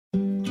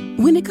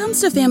When it comes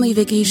to family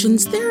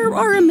vacations, there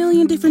are a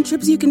million different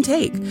trips you can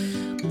take.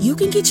 You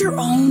can get your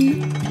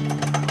own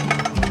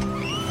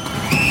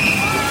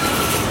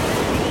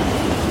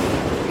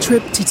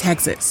trip to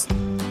Texas.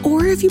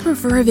 Or if you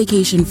prefer a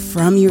vacation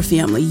from your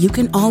family, you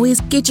can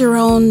always get your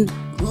own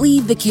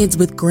leave the kids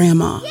with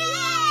grandma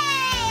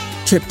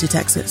trip to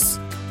Texas.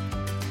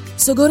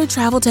 So go to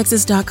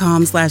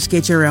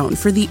traveltexas.com/get-your-own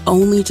for the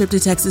only trip to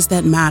Texas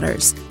that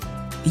matters.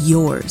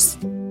 Yours.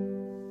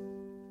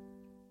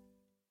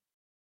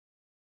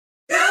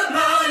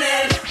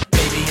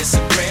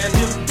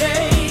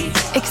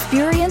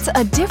 Experience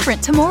a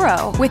different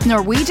tomorrow with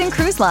Norwegian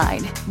Cruise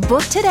Line.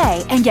 Book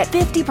today and get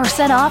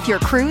 50% off your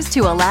cruise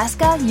to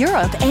Alaska,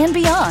 Europe, and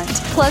beyond.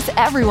 Plus,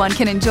 everyone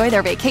can enjoy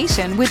their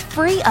vacation with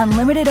free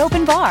unlimited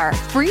open bar,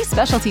 free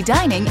specialty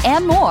dining,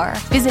 and more.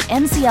 Visit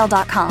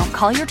ncl.com,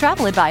 call your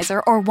travel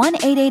advisor, or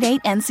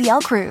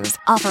 1-888-NCL-CRUISE.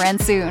 Offer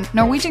ends soon.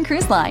 Norwegian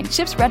Cruise Line.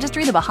 Ships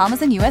registry the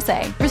Bahamas and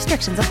USA.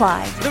 Restrictions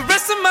apply. The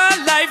rest of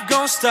my life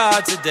gon'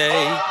 start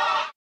today.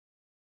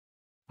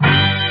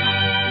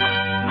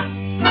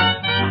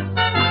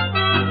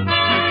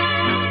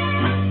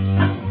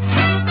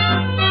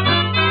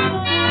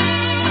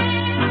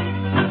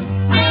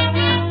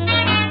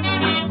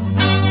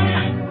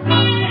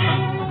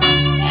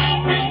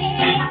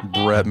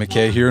 Brett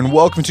McKay here, and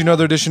welcome to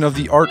another edition of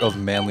the Art of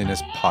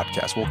Manliness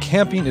podcast. Well,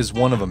 camping is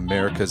one of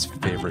America's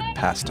favorite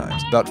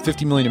pastimes. About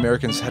 50 million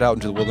Americans head out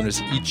into the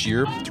wilderness each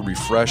year to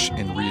refresh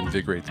and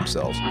reinvigorate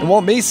themselves. And while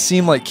it may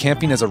seem like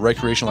camping as a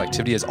recreational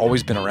activity has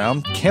always been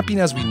around, camping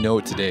as we know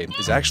it today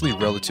is actually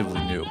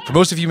relatively new. For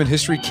most of human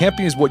history,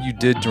 camping is what you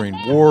did during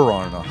war or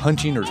on a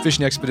hunting or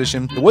fishing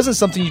expedition. It wasn't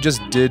something you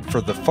just did for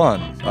the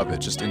fun of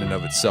it, just in and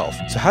of itself.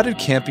 So how did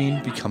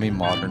camping become a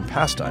modern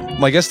pastime?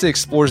 My guest today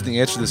explores the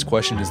answer to this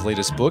question in his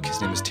latest book.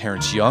 His name is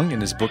Terence Young,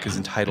 and his book is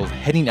entitled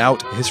Heading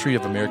Out, A History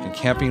of American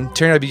Camping.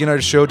 Terry and I begin our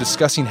show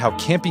discussing how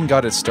camping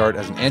got its start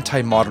as an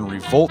anti-modern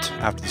revolt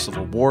after the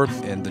Civil War,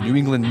 and the New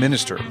England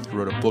minister who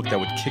wrote a book that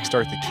would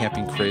kickstart the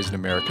camping craze in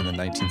America in the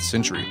 19th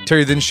century.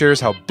 Terry then shares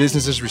how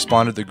businesses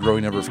responded to the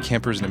growing number of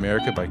campers in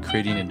America by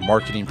creating and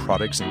marketing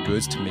products and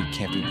goods to make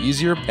camping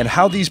easier, and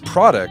how these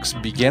products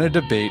began a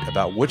debate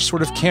about which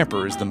sort of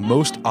camper is the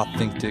most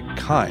authentic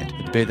kind,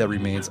 a debate that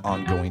remains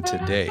ongoing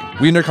today.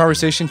 We end our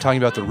conversation talking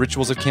about the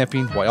rituals of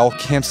camping, why all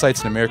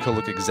campsites in America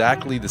look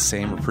exactly the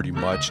same or pretty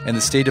much, and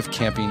the state of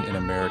camping in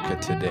America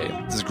today.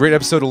 This is a great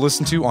episode to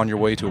listen to on your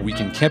way to a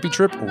weekend camping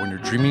trip or when you're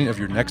dreaming of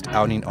your next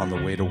outing on the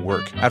way to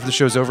work. After the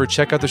show's over,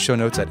 check out the show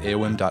notes at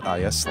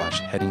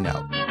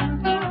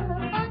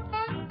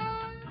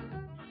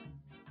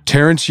aom.is/headingout.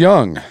 Terence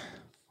Young,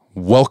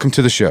 welcome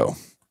to the show.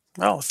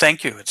 Oh,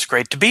 thank you. It's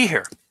great to be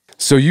here.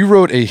 So you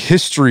wrote a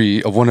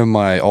history of one of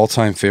my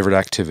all-time favorite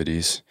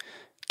activities,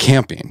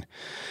 camping.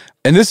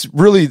 And after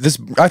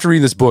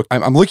reading this book,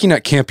 I'm looking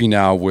at camping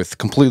now with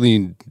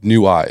completely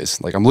new eyes.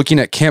 Like, I'm looking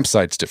at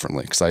campsites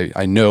differently because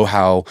I know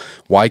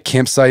why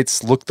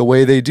campsites look the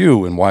way they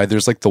do and why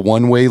there's like the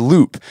one-way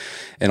loop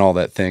and all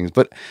that things.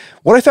 But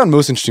what I found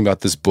most interesting about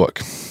this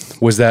book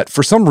was that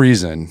for some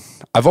reason,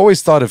 I've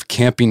always thought of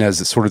camping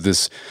as sort of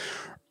this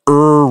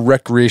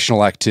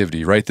recreational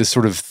activity, right? This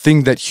sort of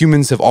thing that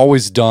humans have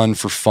always done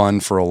for fun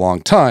for a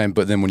long time.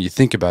 But then when you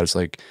think about it, it's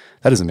like,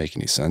 that doesn't make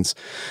any sense.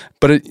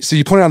 But so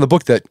you point out in the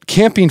book that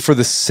camping for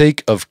the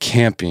sake of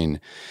camping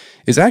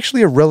is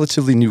actually a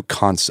relatively new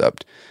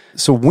concept.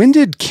 So when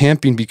did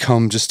camping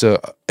become just an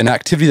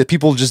activity that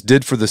people just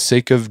did for the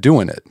sake of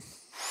doing it?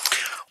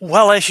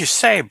 Well, as you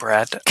say,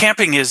 Brett,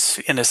 camping is,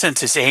 in a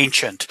sense, is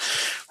ancient,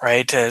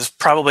 right? As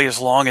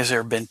long as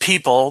there have been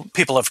people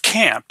have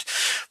camped,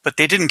 but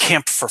they didn't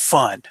camp for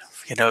fun.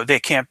 They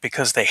camped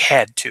because they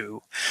had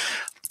to.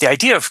 The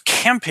idea of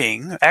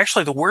camping,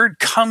 actually the word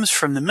comes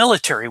from the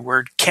military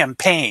word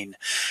campaign,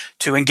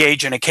 to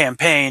engage in a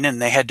campaign,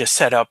 and they had to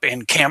set up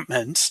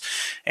encampments.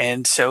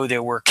 And so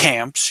there were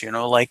camps,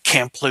 like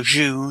Camp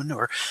Lejeune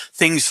or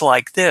things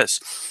like this.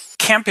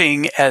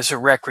 Camping as a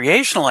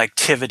recreational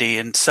activity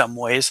in some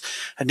ways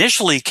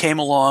initially came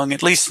along,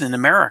 at least in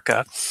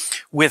America,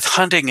 with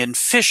hunting and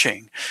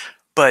fishing.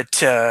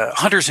 But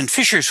hunters and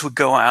fishers would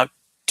go out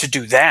to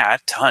do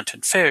that, to hunt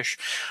and fish,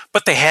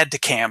 but they had to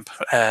camp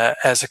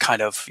as a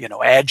kind of,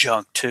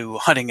 adjunct to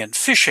hunting and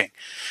fishing.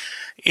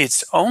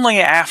 It's only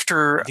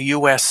after the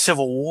U.S.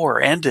 Civil War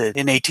ended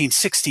in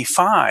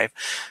 1865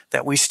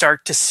 that we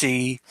start to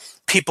see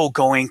people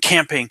going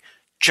camping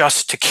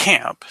just to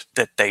camp,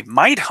 that they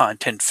might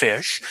hunt and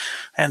fish,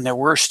 and there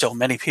were still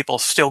many people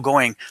still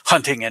going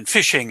hunting and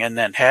fishing and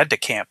then had to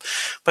camp.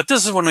 But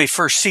this is when we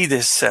first see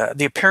this,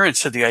 the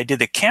appearance of the idea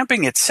that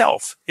camping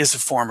itself is a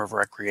form of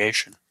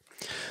recreation.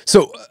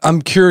 So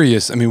I'm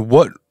curious,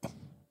 what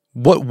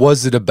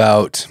was it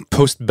about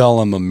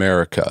postbellum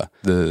America,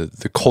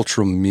 the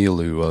cultural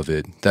milieu of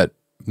it, that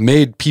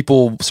made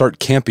people start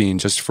camping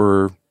just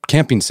for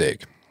camping's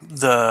sake?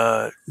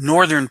 The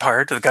northern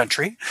part of the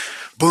country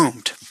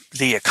boomed.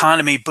 the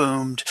economy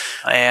boomed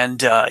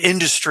and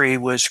industry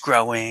was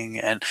growing,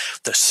 and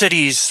the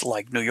cities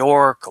like New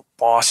York,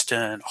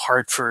 Boston,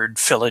 Hartford,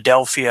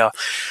 Philadelphia,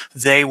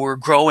 they were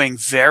growing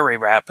very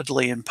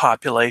rapidly in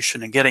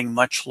population and getting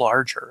much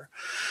larger.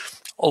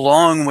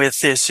 Along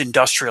with this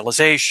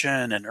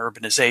industrialization and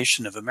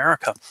urbanization of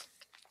America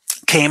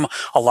came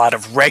a lot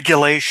of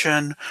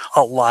regulation,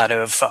 a lot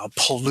of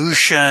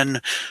pollution,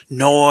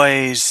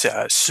 noise,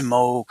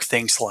 smoke,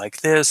 things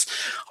like this,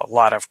 a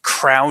lot of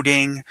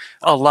crowding,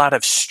 a lot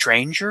of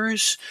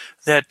strangers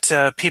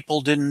that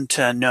people didn't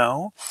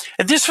know.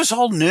 And this was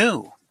all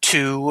new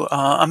to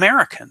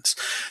Americans.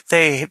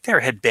 There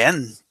had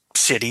been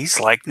cities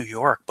like New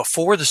York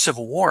before the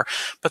Civil War,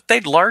 but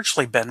they'd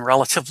largely been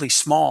relatively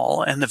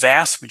small, and the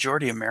vast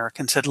majority of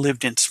Americans had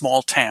lived in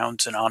small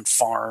towns and on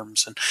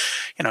farms and,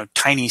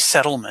 tiny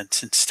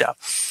settlements and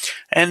stuff.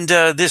 And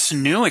this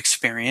new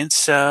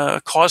experience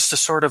caused a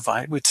sort of,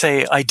 I would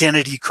say,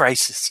 identity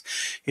crisis,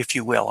 if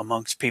you will,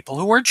 amongst people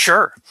who weren't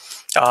sure,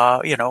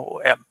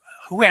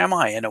 who am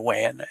I in a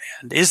way, and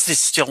is this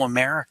still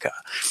America?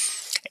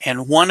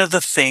 And one of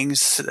the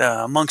things,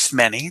 amongst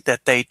many,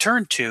 that they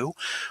turned to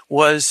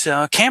was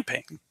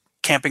camping.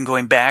 Camping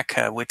going back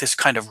with this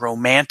kind of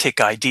romantic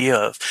idea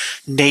of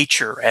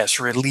nature as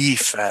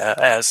relief,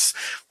 as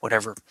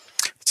whatever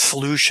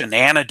solution,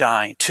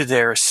 anodyne to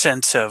their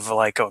sense of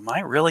like, oh, am I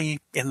really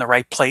in the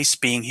right place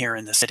being here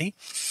in the city?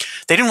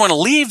 They didn't want to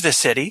leave the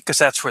city because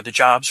that's where the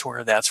jobs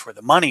were, that's where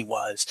the money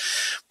was,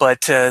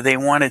 but they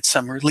wanted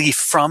some relief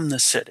from the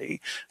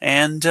city,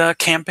 and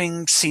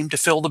camping seemed to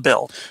fill the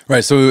bill.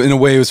 Right. So in a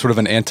way, it was sort of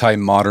an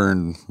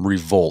anti-modern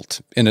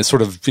revolt in a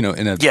sort of,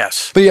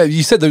 Yes. But yeah,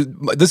 you said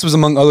that this was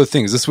among other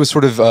things. This was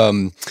sort of,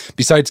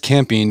 besides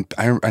camping,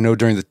 I know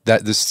during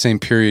this same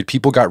period,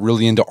 people got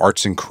really into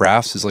arts and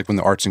crafts. It's like when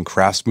the arts and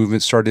crafts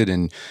movement started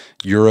in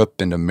Europe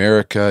and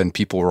America, and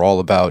people were all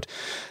about,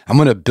 I'm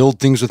going to build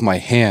things with my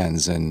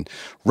hands, and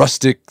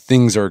rustic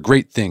things are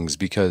great things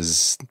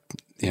because,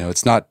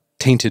 it's not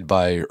tainted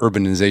by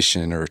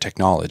urbanization or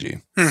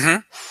technology. Mm-hmm.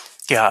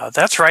 Yeah,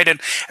 that's right.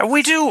 And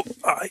we do,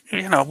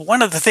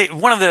 one of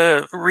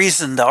the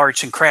reason the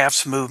arts and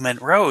crafts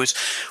movement rose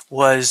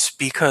was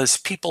because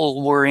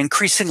people were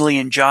increasingly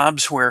in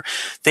jobs where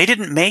they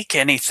didn't make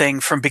anything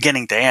from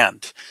beginning to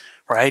end.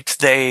 Right?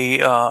 They,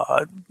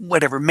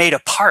 made a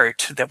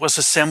part that was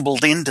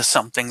assembled into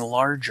something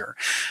larger.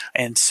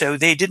 And so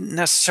they didn't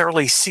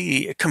necessarily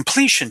see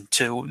completion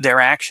to their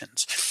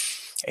actions.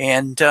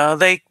 And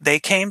they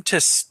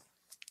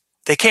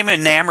became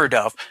enamored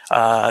of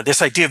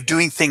this idea of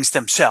doing things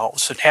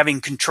themselves and having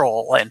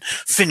control and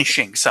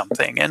finishing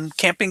something. And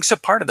camping's a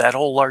part of that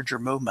whole larger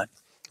movement.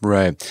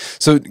 Right.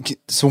 So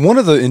one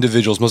of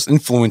the most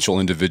influential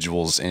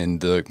individuals in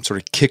the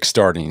sort of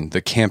kickstarting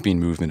the camping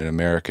movement in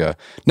America,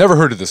 never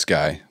heard of this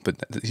guy, but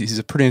he's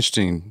a pretty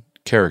interesting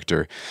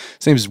character.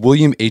 His name is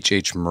William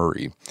H.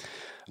 Murray.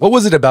 What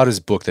was it about his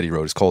book that he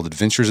wrote? It's called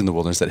Adventures in the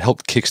Wilderness that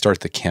helped kickstart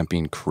the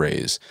camping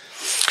craze.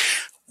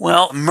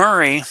 Well,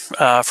 Murray,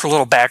 for a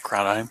little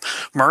background on him,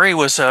 Murray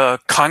was a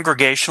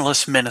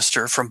Congregationalist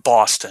minister from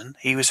Boston.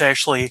 He was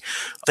actually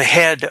the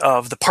head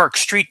of the Park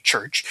Street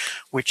Church,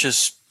 which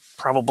is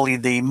probably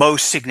the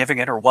most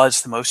significant, or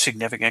was the most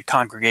significant,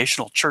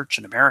 congregational church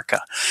in America.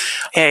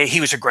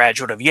 He was a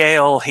graduate of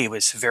Yale. He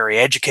was a very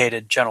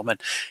educated gentleman.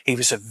 He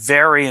was a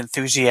very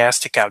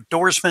enthusiastic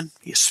outdoorsman.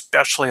 He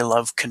especially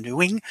loved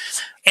canoeing.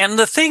 And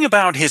the thing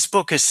about his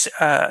book is,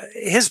 I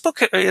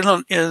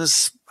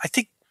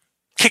think,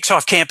 kicks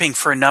off camping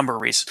for a number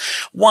of reasons.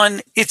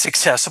 One, it's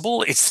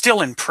accessible. It's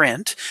still in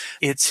print.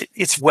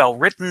 It's well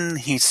written.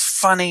 He's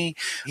funny.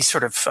 He's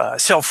sort of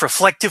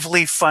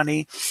self-reflectively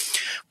funny.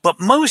 But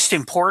most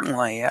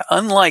importantly,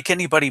 unlike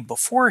anybody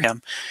before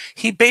him,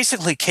 he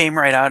basically came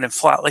right out and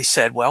flatly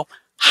said, well,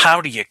 how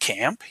do you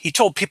camp? He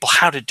told people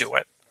how to do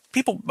it.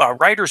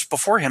 Writers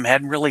before him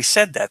hadn't really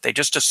said that. They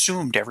just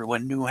assumed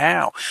everyone knew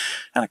how.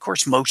 And of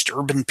course, most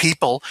urban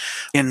people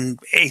in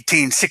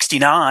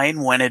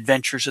 1869, when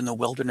Adventures in the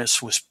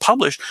Wilderness was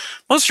published,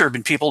 most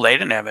urban people, they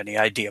didn't have any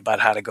idea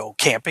about how to go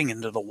camping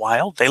into the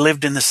wild. They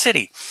lived in the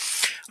city.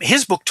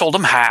 His book told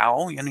them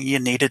how, you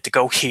needed to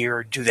go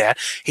here, do that.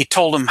 He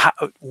told them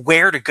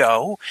where to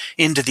go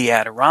into the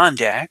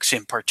Adirondacks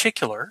in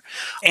particular,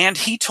 and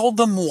he told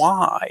them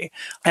why.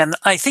 And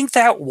I think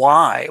that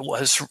why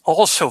was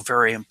also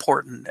very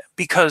important,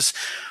 because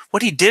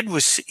what he did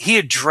was he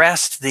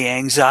addressed the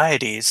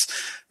anxieties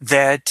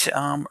that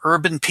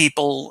urban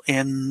people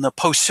in the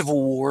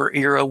post-Civil War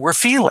era were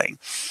feeling.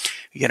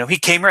 He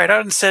came right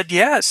out and said,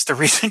 yes, the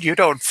reason you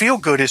don't feel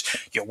good is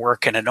you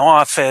work in an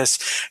office,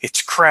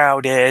 it's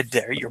crowded,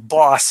 your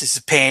boss is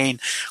a pain,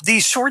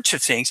 these sorts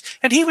of things.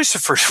 And he was the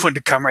first one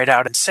to come right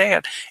out and say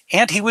it.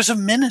 And he was a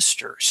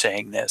minister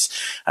saying this.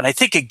 And I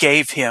think it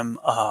gave him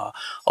a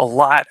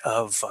lot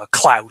of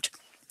clout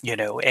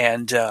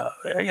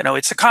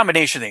It's a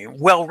combination thing.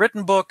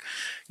 Well-written book,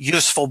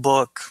 useful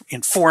book,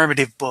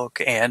 informative book,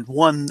 and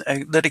one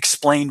that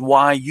explained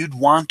why you'd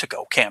want to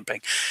go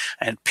camping.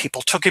 And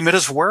people took him at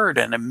his word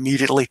and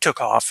immediately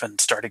took off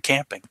and started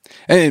camping.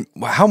 And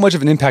how much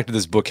of an impact did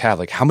this book have?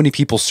 Like, how many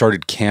people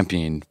started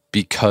camping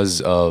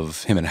because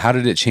of him, and how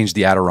did it change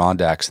the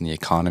Adirondacks and the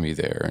economy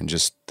there and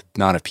just the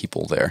amount of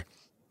people there?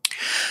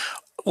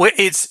 Well,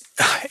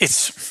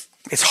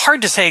 it's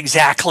hard to say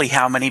exactly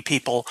how many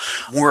people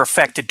were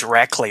affected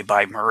directly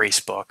by Murray's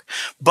book,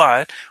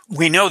 but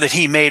we know that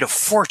he made a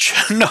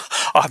fortune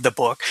on the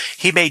book.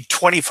 He made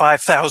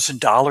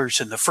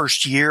 $25,000 in the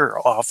first year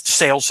off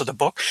sales of the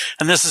book,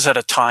 and this is at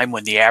a time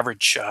when the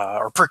average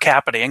or per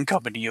capita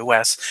income in the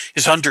U.S.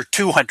 is under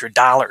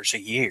 $200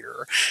 a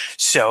year.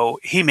 So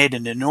he made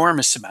an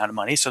enormous amount of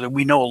money, so that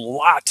we know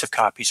lots of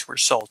copies were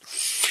sold.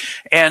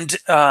 And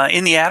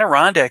in the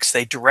Adirondacks,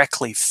 they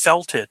directly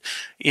felt it.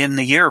 In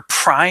the year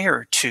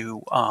prior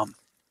to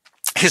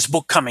his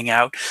book coming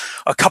out,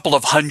 a couple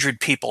of hundred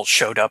people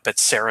showed up at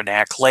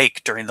Saranac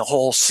Lake during the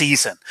whole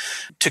season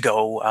to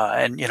go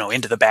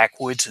into the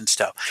backwoods and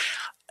stuff.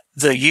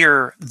 The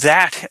year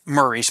that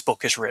Murray's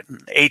book is written,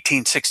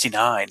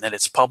 1869, that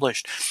it's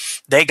published,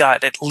 they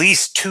got at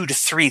least 2,000 to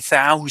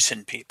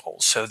 3,000 people.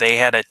 So they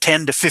had a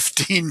 10 to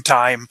 15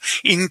 time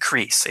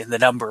increase in the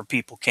number of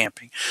people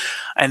camping.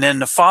 And then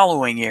the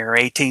following year,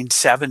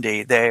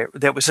 1870, there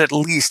was at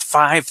least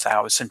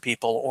 5,000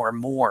 people or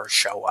more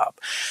show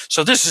up.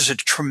 So this is a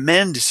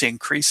tremendous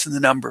increase in the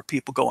number of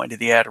people going to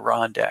the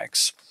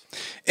Adirondacks.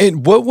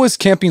 And what was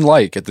camping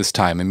like at this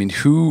time? I mean,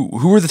 who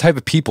were the type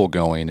of people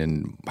going,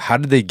 and how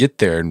did they get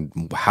there, and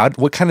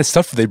what kind of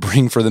stuff did they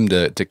bring for them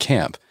to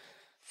camp?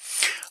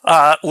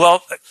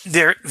 Well,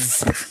 there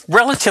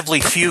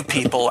relatively few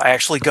people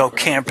actually go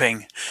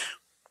camping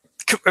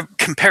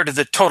compared to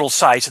the total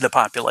size of the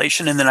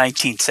population in the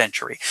 19th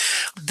century.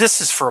 This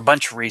is for a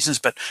bunch of reasons,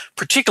 but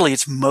particularly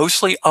it's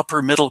mostly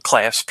upper middle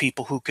class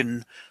people who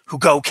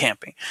go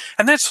camping.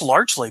 And that's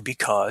largely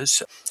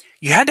because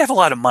you had to have a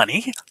lot of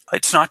money.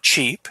 It's not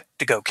cheap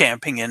to go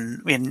camping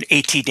in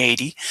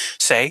 1880,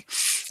 say,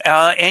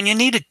 and you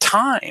needed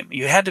time.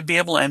 You had to be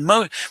able, and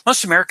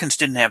most Americans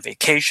didn't have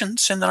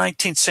vacations in the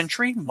 19th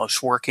century,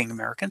 most working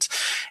Americans,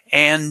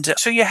 and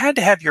so you had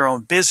to have your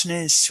own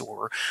business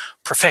or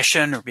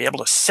profession or be able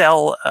to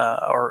sell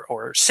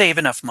or save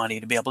enough money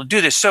to be able to do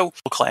this. So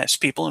middle-class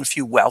people and a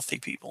few wealthy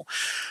people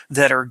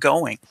that are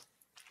going.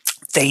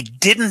 They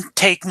didn't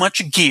take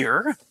much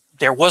gear.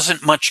 There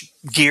wasn't much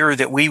gear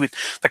that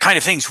the kind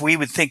of things we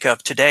would think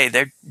of today.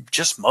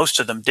 Most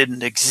of them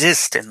didn't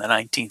exist in the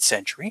 19th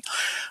century.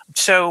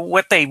 So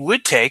what they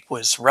would take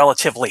was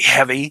relatively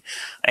heavy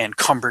and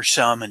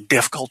cumbersome and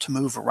difficult to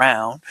move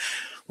around,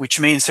 which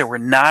means there were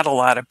not a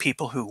lot of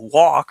people who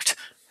walked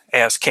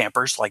as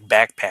campers, like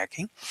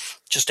backpacking,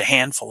 just a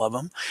handful of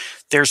them.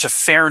 There's a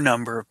fair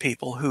number of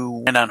people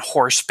who went on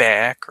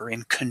horseback or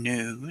in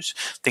canoes,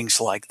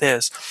 things like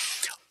this.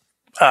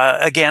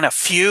 Again, a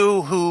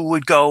few who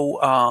would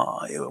go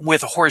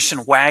with a horse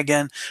and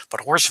wagon, but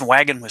a horse and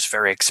wagon was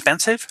very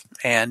expensive,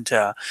 and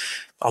a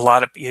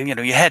lot of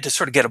you had to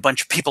sort of get a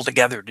bunch of people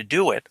together to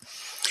do it.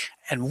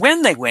 And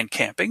when they went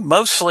camping,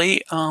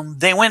 mostly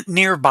they went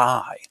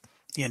nearby.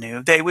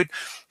 They would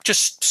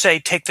just say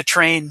take the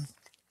train,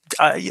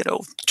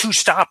 2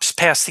 stops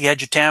past the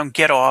edge of town,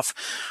 get off,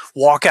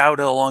 walk out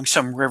along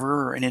some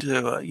river and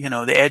into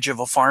the edge of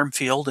a farm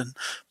field and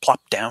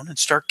plop down and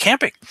start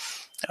camping.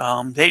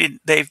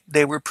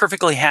 They were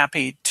perfectly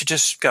happy to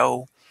just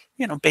go,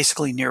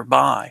 basically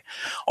nearby.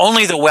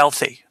 Only the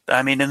wealthy,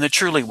 and the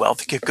truly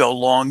wealthy could go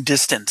long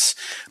distance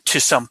to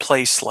some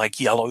place like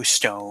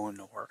Yellowstone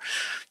or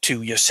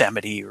to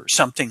Yosemite or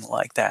something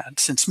like that.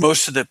 Since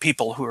most of the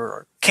people who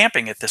are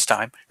camping at this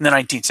time in the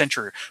 19th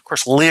century, of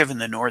course, live in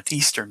the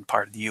northeastern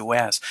part of the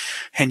U.S.,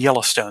 and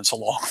Yellowstone's a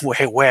long way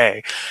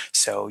away.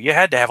 So you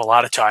had to have a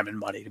lot of time and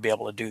money to be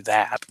able to do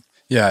that.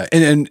 Yeah,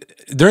 and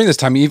during this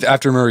time, even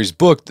after Murray's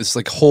book, this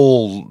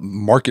whole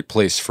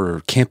marketplace for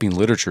camping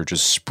literature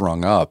just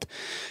sprung up,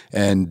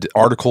 and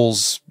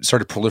articles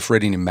started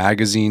proliferating in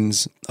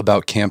magazines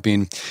about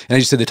camping. And as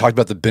you said, they talked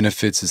about the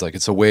benefits as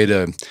it's a way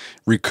to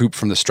recoup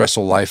from the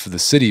stressful life of the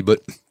city.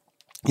 But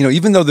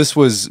even though this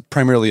was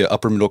primarily an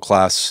upper middle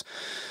class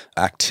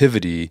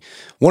activity,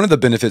 one of the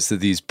benefits that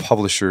these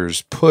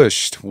publishers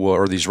pushed,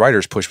 or these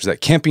writers pushed, was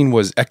that camping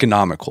was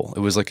economical. It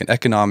was like an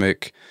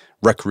economic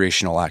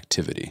recreational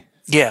activity.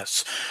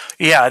 Yes.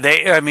 Yeah.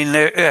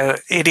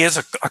 It is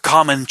a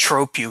common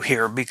trope you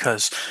hear,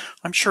 because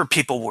I'm sure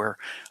people were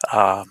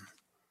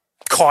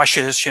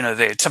cautious.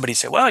 Somebody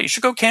say, well, you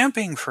should go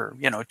camping for,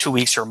 2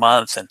 weeks or a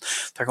month. And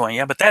they're going,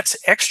 yeah, but that's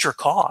extra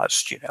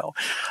cost,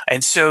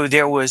 And so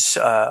there was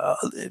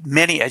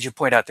many, as you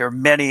point out, there are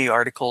many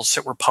articles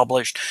that were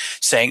published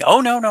saying, oh,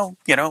 no,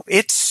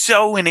 it's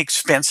so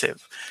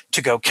inexpensive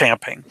to go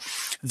camping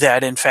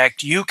that in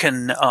fact you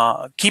can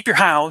keep your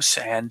house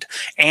and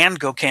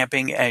go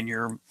camping, and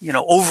your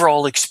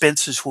overall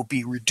expenses will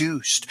be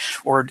reduced,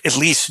 or at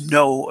least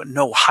no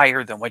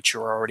higher than what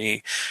you're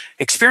already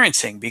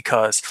experiencing,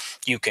 because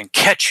You can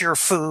catch your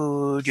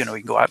food. You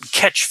can go out and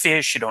catch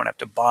fish. You don't have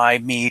to buy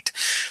meat,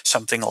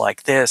 something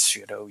like this.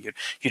 You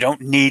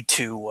don't need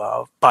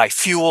to buy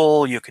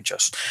fuel. You could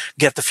just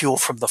get the fuel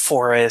from the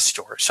forest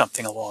or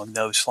something along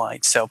those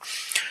lines. So,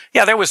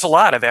 yeah, there was a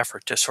lot of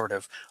effort to sort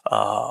of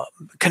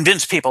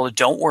convince people to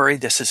don't worry,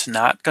 this is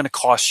not going to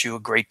cost you a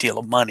great deal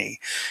of money.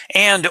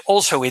 And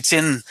also it's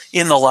in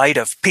the light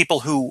of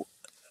people who,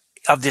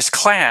 of this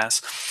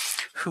class,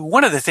 who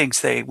one of the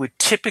things they would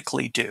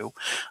typically do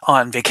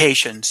on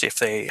vacations, if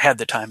they had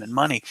the time and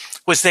money,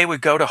 was they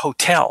would go to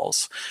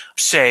hotels,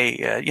 say,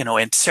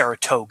 in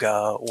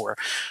Saratoga or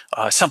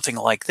something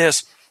like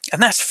this.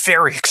 And that's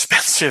very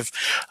expensive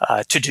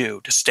to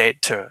do,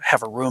 to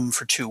have a room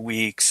for 2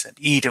 weeks and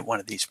eat at one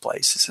of these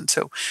places. And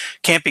so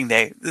camping,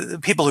 the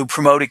people who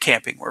promoted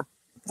camping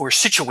were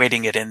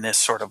situating it in this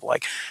sort of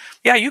like,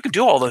 yeah, you can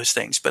do all those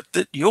things, but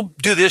you'll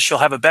do this, you'll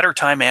have a better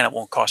time, and it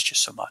won't cost you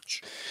so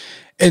much.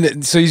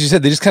 And so, as you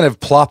said, they just kind of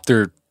plopped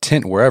their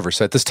tent wherever.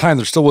 So at this time,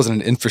 there still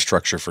wasn't an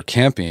infrastructure for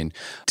camping.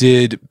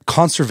 Did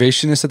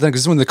conservationists at that, because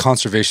this is when the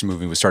conservation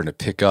movement was starting to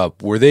pick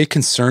up, were they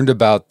concerned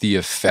about the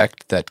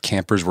effect that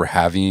campers were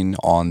having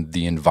on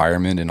the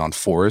environment and on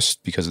forest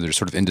because of their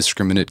sort of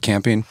indiscriminate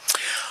camping?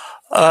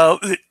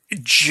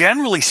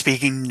 Generally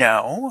speaking,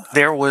 no.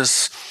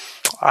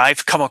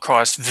 I've come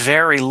across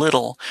very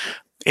little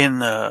in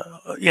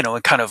the,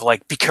 kind of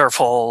like be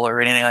careful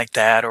or anything like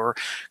that, or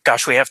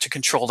gosh, we have to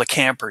control the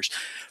campers.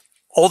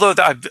 Although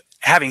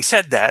having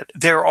said that,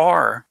 there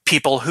are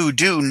people who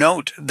do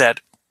note that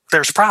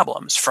there's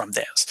problems from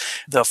this.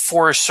 The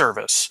Forest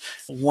Service,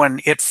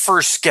 when it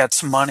first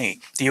gets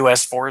money, the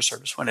U.S. Forest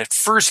Service, when it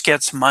first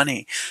gets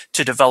money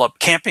to develop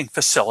camping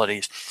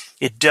facilities,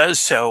 it does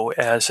so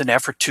as an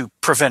effort to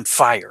prevent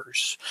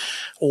fires.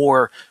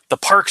 Or the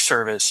Park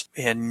Service,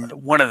 in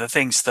one of the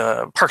things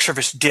the Park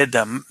Service did,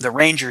 the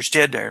rangers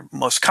did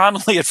most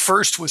commonly at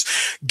first, was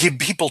give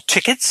people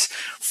tickets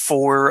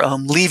for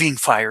leaving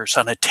fires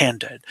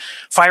unattended.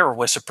 Fire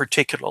was a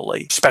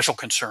particularly special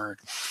concern.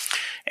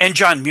 And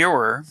John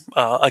Muir,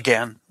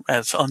 again,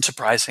 as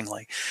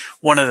unsurprisingly,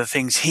 one of the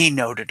things he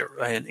noted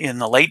in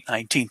the late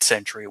 19th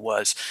century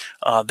was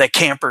that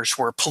campers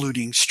were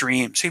polluting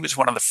streams. He was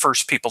one of the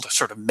first people to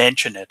sort of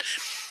mention it.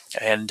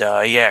 And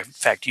in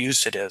fact,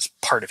 used it as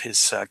part of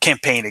his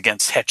campaign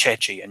against Hetch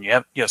Hetchy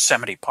in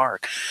Yosemite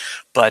Park.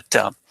 But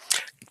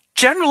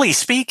generally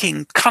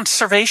speaking,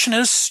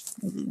 conservationists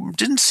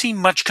didn't seem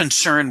much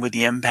concerned with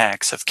the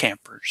impacts of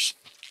campers.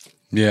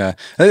 Yeah,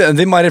 and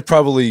they might have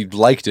probably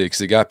liked it because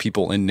they got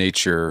people in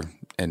nature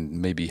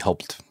and maybe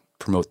helped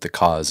promote the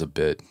cause a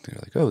bit. They're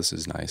like, oh, this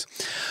is nice.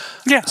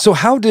 Yeah. So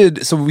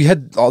we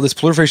had all this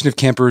proliferation of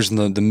campers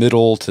in the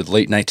middle to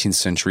late 19th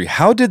century.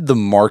 How did the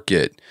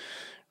market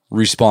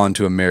respond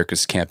to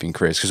America's camping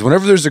craze? Because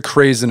whenever there's a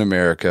craze in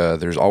America,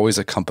 there's always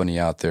a company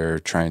out there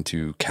trying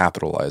to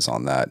capitalize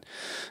on that.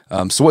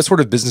 So what sort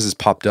of businesses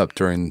popped up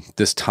during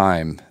this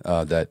time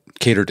that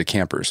catered to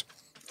campers?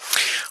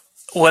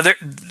 Well,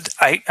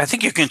 I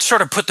think you can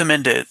sort of put them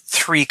into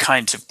three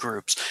kinds of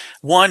groups.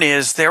 One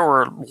is there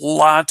were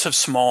lots of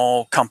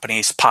small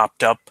companies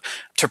popped up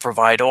to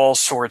provide all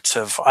sorts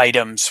of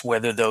items,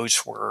 whether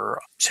those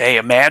were, say,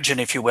 imagine,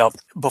 if you will,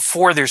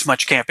 before there's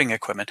much camping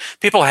equipment,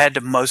 people had to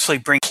mostly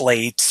bring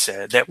plates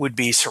that would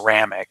be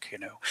ceramic,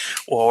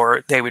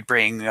 or they would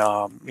bring,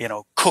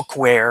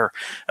 cookware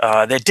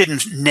that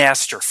didn't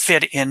nest or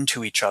fit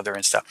into each other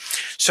and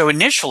stuff. So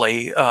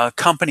initially,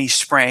 companies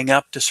sprang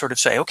up to sort of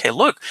say, okay,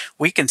 look,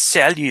 we can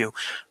sell you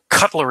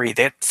cutlery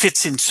that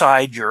fits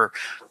inside your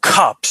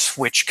cups,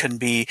 which can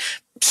be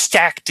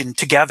stacked in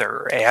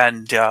together,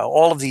 and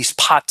all of these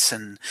pots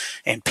and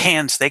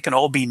pans, they can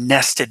all be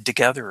nested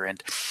together.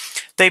 And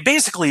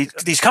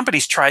these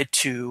companies tried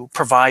to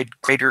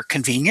provide greater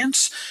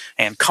convenience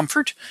and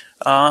comfort,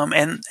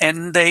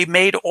 and they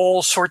made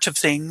all sorts of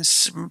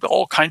things,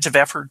 all kinds of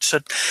efforts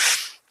at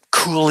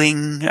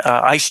cooling,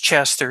 ice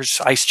chests. There's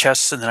ice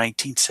chests in the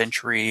 19th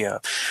century.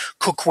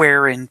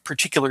 Cookware in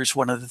particular is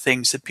one of the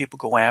things that people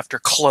go after.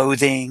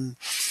 Clothing,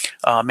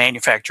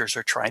 manufacturers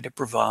are trying to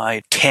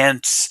provide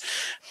tents.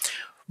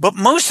 But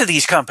most of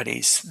these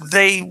companies,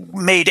 they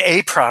made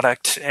a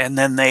product and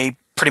then they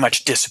pretty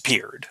much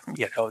disappeared.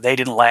 They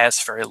didn't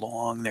last very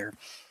long.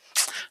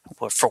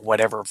 For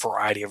whatever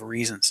variety of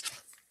reasons.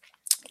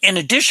 In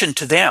addition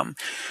to them,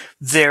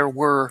 there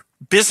were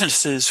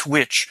businesses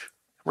which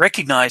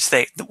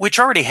which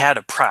already had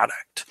a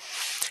product,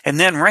 and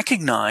then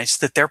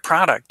recognized that their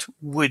product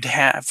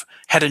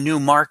had a new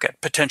market,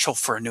 potential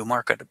for a new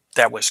market,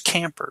 that was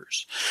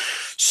campers.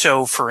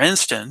 So, for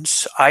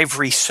instance,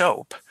 Ivory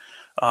Soap,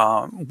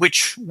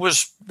 which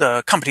was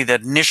the company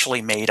that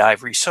initially made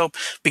Ivory Soap,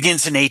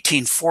 begins in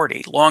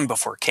 1840, long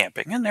before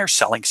camping, and they're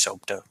selling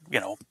soap to,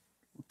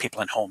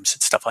 people in homes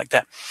and stuff like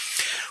that.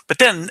 But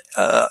then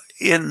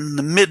in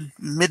the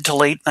mid to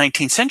late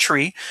 19th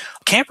century,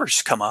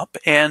 campers come up,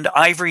 and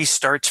Ivory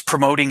starts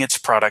promoting its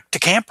product to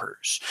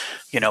campers.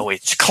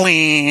 It's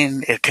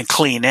clean. It can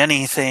clean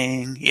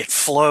anything. It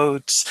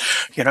floats.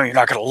 You're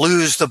not going to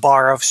lose the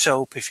bar of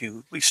soap if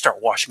you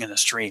start washing in the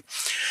stream.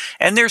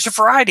 And there's a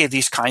variety of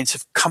these kinds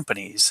of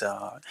companies.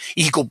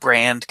 Eagle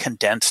brand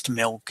condensed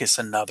milk is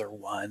another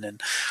one.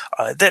 And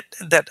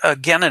that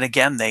again and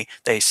again,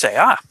 they say,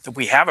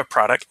 we have a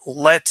product.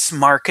 Let's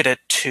market it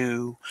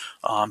to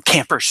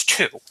campers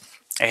too.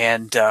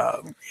 And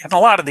a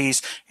lot of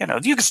these,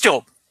 you can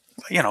still,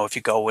 if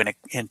you go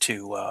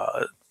into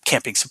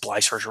camping supply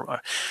stores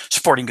or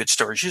sporting goods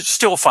stores, you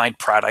still find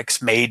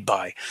products made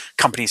by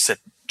companies that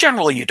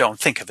generally you don't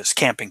think of as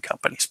camping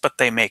companies, but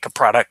they make a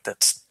product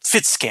that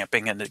fits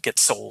camping and it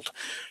gets sold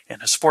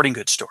in a sporting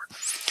goods store.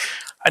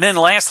 And then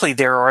lastly,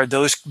 there are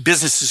those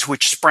businesses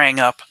which sprang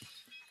up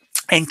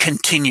and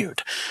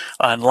continued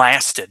and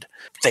lasted.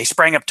 They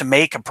sprang up to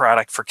make a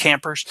product for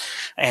campers,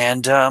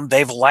 and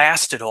they've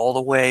lasted all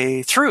the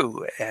way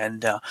through.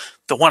 And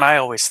the one I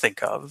always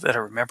think of that I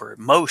remember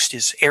most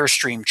is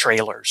Airstream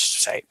trailers,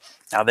 say.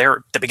 Now, they're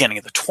at the beginning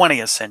of the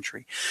 20th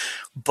century,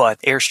 but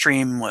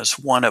Airstream was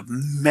one of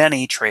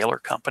many trailer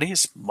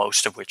companies,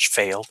 most of which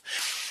failed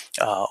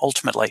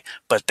ultimately.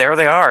 But there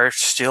they are,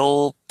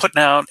 still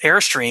putting out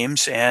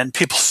Airstreams, and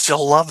people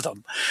still love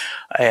them.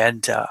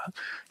 And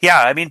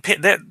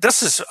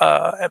this is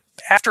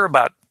after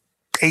about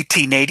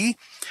 1880,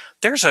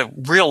 there's a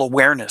real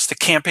awareness that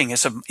camping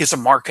is a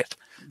market,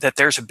 that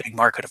there's a big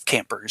market of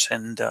campers,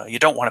 and you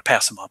don't want to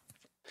pass them up.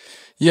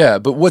 Yeah,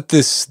 but what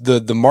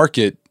the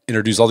market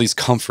introduced all these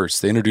comforts.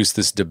 They introduced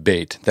this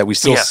debate that we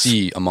still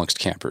see amongst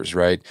campers,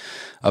 right?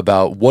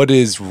 About what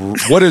is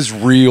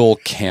real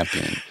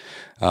camping.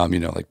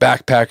 Like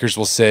backpackers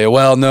will say,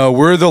 well, no,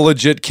 we're the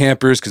legit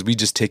campers because we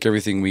just take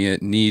everything we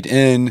need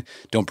in,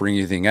 don't bring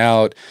anything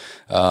out.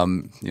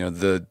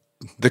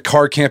 The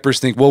car campers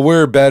think, well,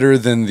 we're better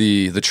than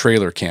the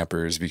trailer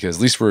campers because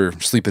at least we're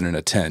sleeping in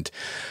a tent.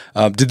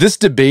 Did this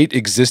debate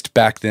exist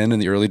back then in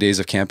the early days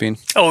of camping?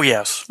 Oh,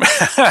 yes.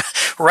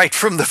 Right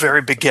from the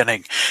very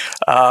beginning.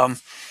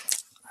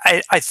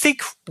 I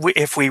think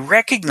if we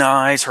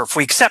recognize or if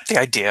we accept the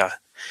idea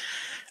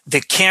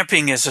that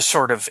camping is a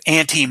sort of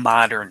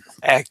anti-modern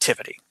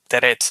activity,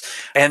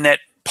 and that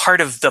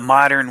part of the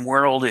modern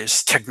world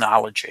is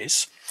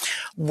technologies.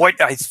 One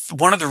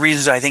of the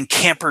reasons I think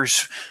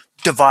campers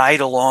divide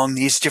along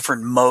these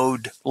different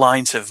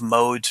lines of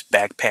modes: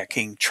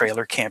 backpacking,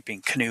 trailer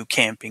camping, canoe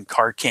camping,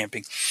 car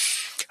camping.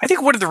 I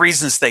think one of the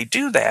reasons they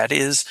do that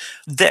is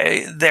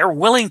they're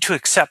willing to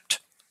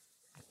accept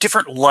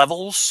different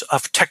levels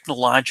of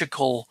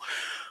technological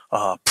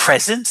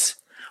presence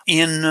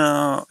in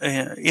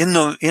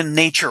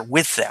nature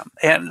with them,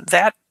 and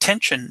that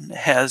tension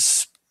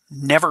has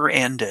never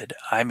ended.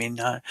 I mean,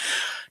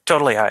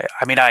 totally.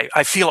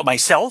 I feel it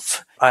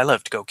myself. I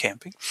love to go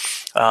camping,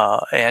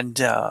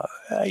 and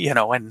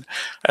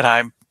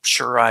I'm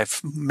sure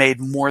I've made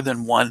more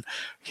than one,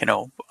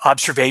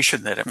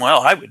 observation that,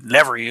 well, I would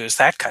never use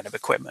that kind of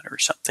equipment or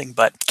something.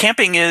 But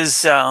camping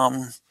is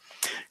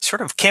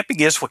camping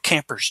is what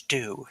campers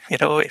do.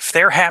 If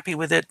they're happy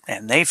with it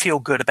and they feel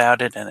good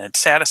about it and it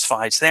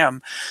satisfies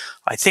them,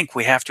 I think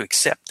we have to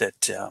accept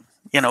that,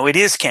 it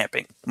is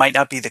camping. Might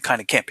not be the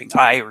kind of camping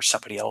I or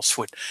somebody else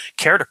would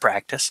care to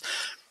practice.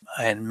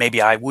 And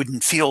maybe I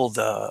wouldn't feel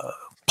the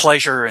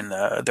pleasure and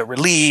the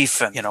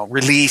relief and,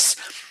 release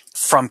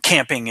from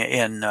camping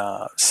in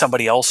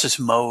somebody else's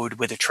mode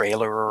with a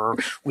trailer or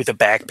with a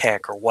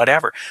backpack or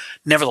whatever.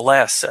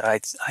 Nevertheless, I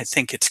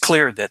think it's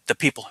clear that the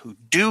people who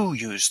do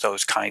use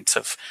those kinds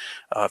of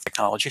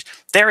technologies,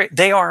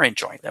 they are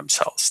enjoying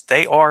themselves.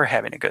 They are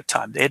having a good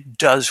time. It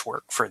does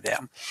work for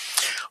them.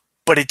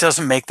 But it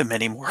doesn't make them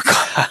any more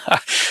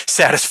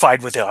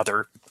satisfied with the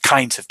other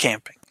kinds of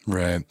camping.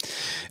 Right.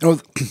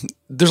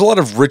 There's a lot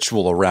of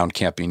ritual around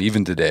camping,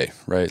 even today,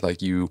 right?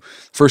 Like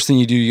first thing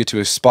you do, you get to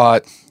a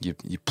spot, you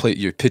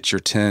pitch your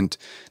tent,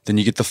 then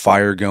you get the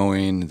fire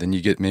going, then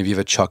maybe you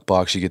have a chuck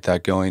box, you get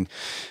that going.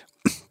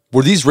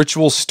 Were these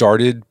rituals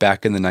started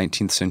back in the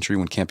 19th century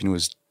when camping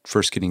was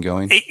first getting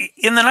going?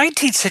 In the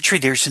 19th century,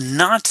 there's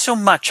not so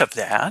much of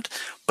that.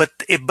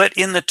 But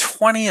in the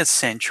 20th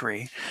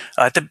century,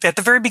 at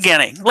the very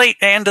beginning, late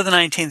end of the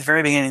 19th,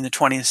 very beginning of the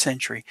 20th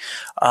century,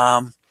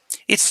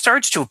 it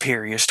starts to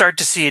appear. You start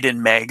to see it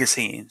in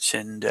magazines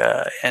and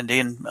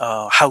in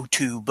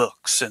how-to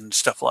books and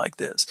stuff like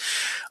this,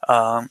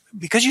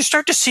 because you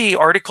start to see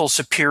articles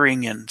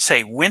appearing in,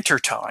 say,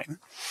 wintertime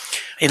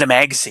in a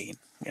magazine,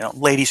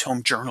 Ladies'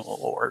 Home Journal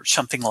or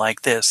something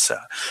like this,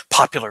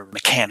 Popular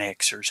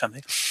Mechanics or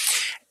something,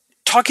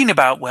 talking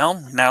about,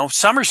 well, now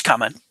summer's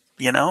coming.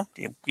 You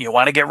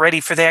want to get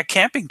ready for that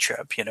camping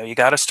trip. You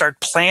got to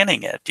start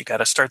planning it. You got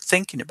to start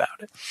thinking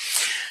about it.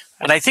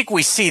 And I think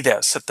we see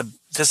this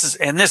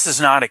this is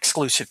not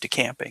exclusive to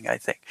camping, I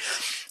think.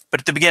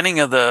 But at the beginning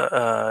of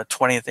the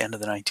 20th, end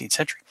of the 19th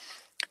century,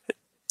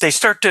 they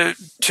start to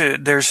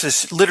there's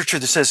this literature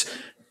that says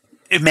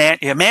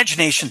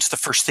imagination's the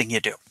first thing you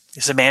do.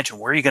 Is imagine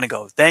where you're going to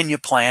go. Then you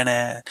plan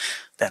it.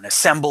 then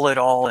assemble it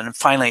all, and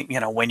finally,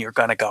 when you're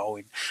going to go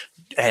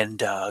and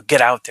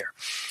get out there.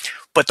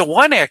 But the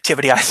one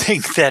activity I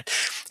think that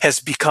has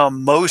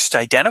become most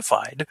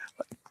identified,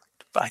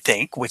 I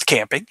think, with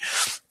camping,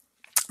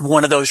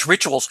 one of those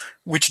rituals,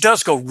 which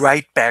does go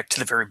right back to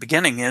the very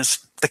beginning,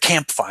 is the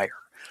campfire.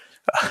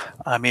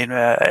 I mean,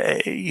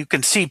 you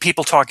can see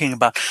people talking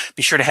about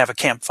be sure to have a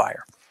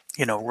campfire,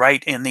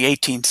 right in the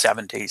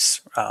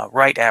 1870s,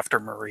 right after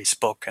Murray's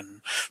book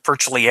and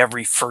virtually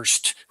every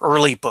first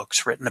early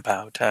books written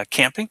about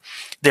camping.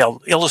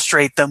 They'll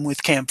illustrate them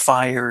with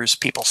campfires,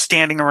 people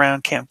standing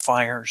around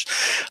campfires.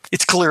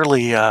 It's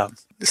clearly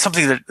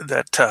something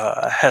that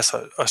has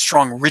a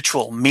strong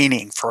ritual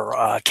meaning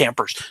for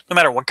campers, no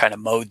matter what kind of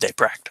mode they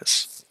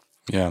practice.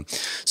 Yeah.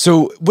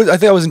 So what I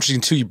think that was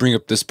interesting too, you bring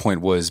up this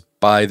point, was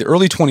by the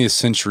early 20th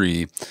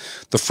century,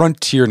 the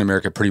frontier in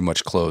America pretty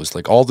much closed.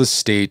 Like all the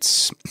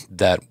states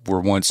that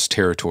were once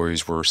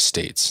territories were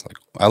states. Like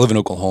I live in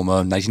Oklahoma.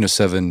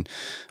 1907,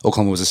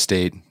 Oklahoma was a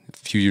state. A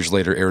few years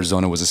later,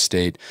 Arizona was a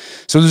state.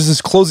 So there's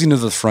this closing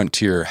of the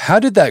frontier. How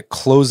did that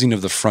closing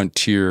of the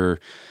frontier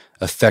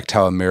affect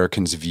how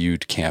Americans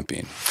viewed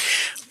camping?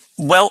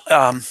 Well,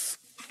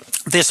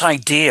 this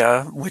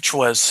idea, which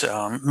was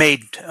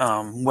made,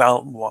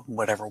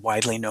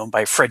 widely known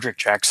by Frederick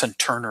Jackson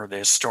Turner, the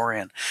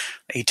historian,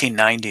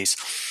 1890s.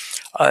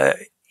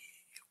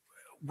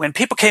 When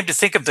people came to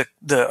think of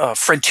the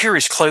frontier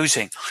as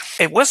closing,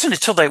 it wasn't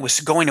until that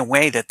was going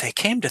away that they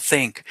came to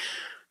think,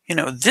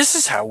 this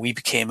is how we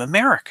became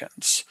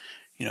Americans.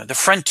 The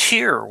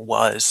frontier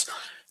was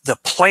the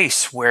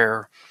place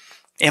where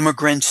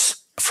immigrants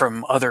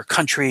from other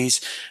countries,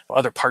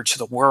 other parts of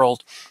the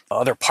world,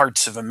 other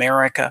parts of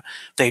America,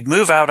 they'd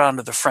move out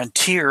onto the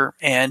frontier,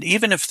 and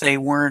even if they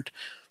weren't,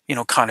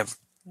 kind of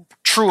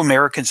true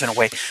Americans in a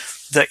way,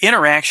 the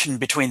interaction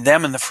between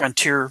them and the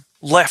frontier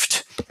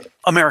left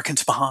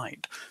Americans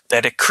behind,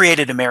 that it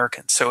created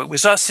Americans. So it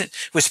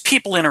was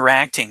people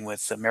interacting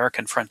with the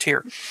American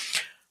frontier.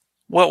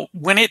 Well,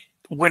 when it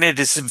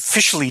is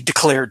officially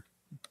declared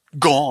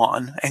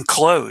gone and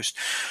closed,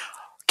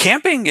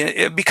 camping,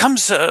 it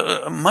becomes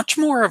much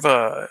more of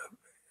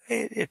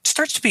it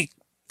starts to be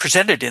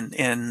presented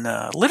in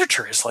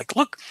literature as like,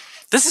 look,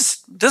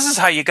 this is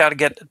how you got to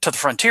get to the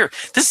frontier.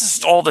 This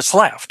is all that's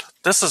left.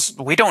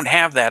 We don't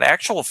have that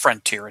actual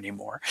frontier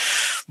anymore,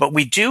 but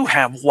we do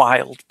have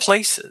wild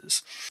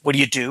places. What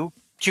do?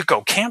 You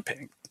go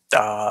camping.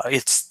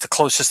 It's the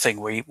closest thing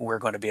we're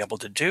going to be able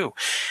to do.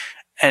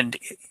 And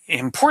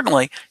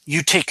importantly,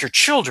 you take your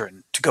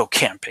children to go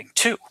camping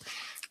too,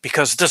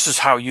 because this is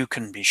how you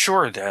can be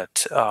sure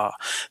that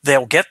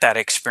they'll get that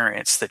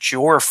experience that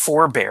your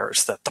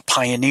forebears, that the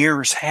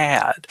pioneers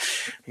had.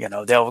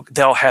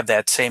 They'll have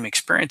that same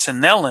experience,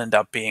 and they'll end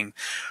up being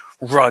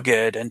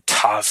rugged and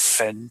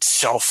tough and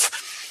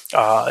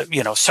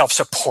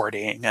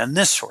self-supporting and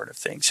this sort of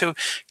thing. So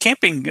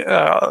camping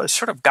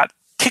sort of got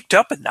kicked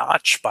up a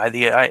notch by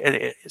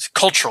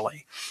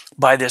culturally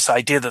by this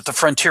idea that the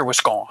frontier was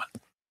gone.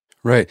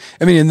 Right.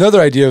 I mean, another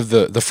idea of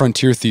the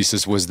frontier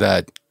thesis was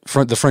that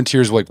the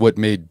frontier is like what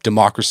made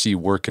democracy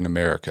work in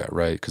America,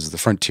 right? Because the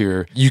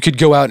frontier, you could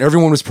go out and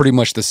everyone was pretty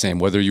much the same,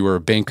 whether you were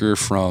a banker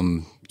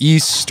from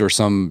East or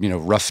some,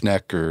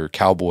 roughneck or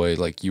cowboy,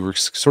 like you were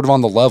sort of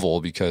on the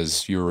level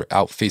because you were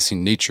out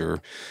facing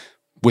nature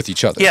with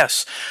each other.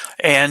 Yes.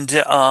 And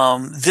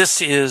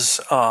this is,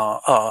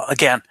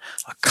 again,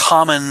 a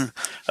common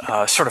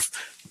sort of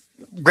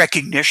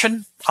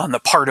recognition on the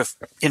part of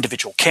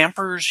individual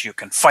campers. You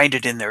can find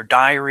it in their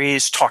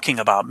diaries, talking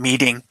about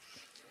meeting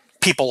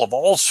people of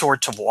all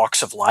sorts of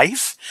walks of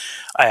life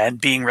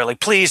and being really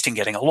pleased and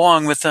getting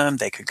along with them.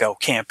 They could go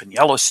camp in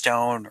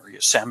Yellowstone or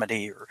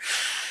Yosemite or,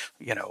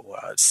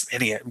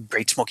 any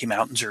Great Smoky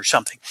Mountains or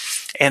something.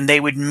 And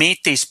they would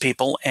meet these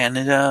people, and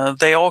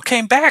they all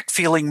came back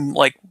feeling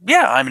like,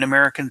 yeah, I'm an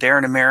American, they're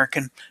an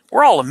American.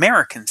 We're all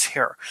Americans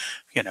here,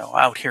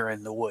 out here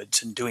in the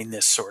woods and doing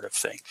this sort of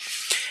thing.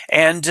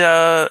 And,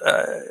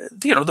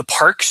 the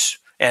parks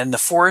and the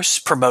forests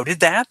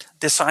promoted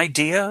this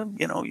idea,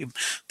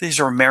 these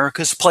are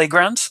America's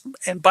playgrounds.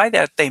 And by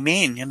that, they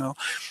mean,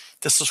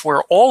 this is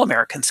where all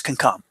Americans can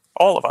come,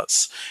 all of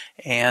us.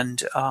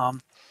 And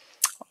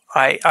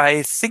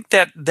I think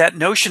that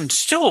notion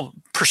still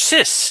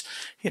persists.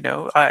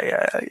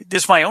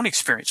 This is my own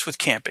experience with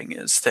camping,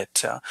 is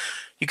that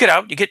you get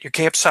out, you get your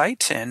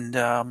campsite,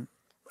 and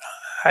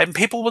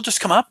people will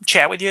just come up and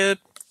chat with you,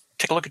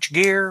 take a look at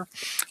your gear,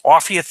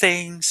 offer you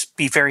things,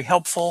 be very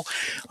helpful.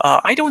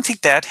 I don't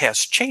think that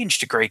has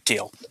changed a great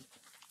deal.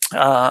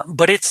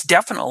 But it's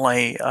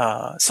definitely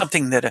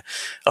something that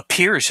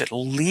appears at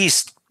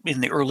least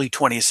in the early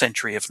 20th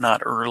century, if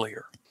not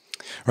earlier.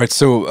 Right.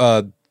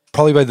 So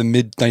probably by the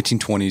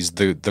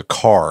mid-1920s, the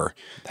car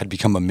had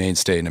become a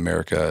mainstay in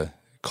America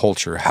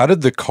culture. How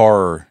did the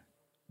car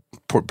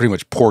pretty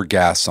much pour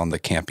gas on the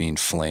camping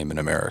flame in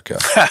America?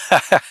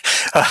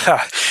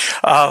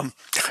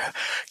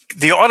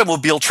 The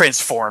automobile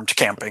transformed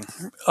camping.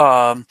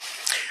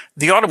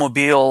 The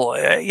automobile,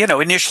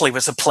 initially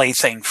was a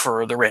plaything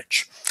for the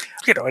rich.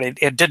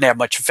 It didn't have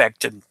much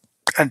effect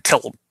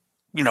until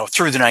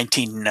through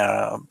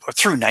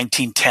through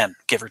 1910,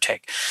 give or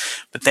take.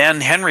 But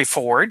then Henry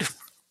Ford,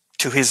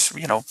 to his,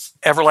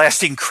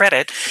 everlasting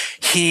credit,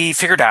 he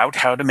figured out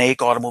how to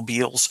make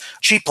automobiles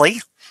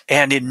cheaply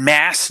and in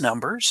mass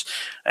numbers.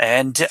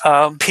 And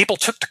people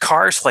took to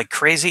cars like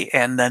crazy,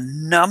 and the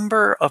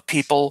number of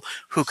people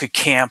who could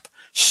camp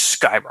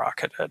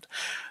skyrocketed.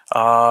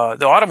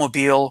 The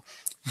automobile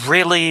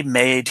really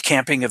made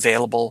camping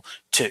available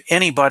to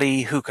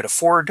anybody who could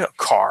afford a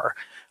car.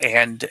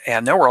 And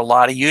there were a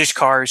lot of used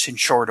cars in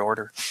short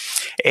order.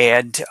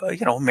 And,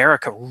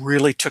 America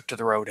really took to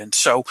the road. And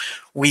so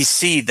we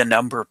see the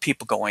number of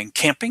people going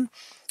camping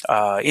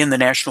in the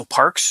national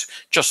parks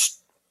just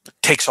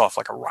takes off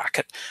like a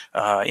rocket.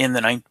 By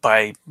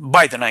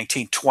the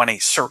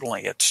 1920s,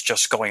 certainly it's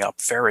just going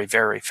up very,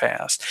 very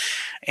fast.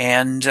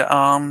 And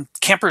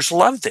campers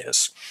love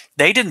this.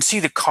 They didn't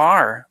see the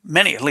car,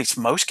 at least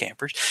most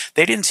campers,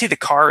 they didn't see the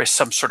car as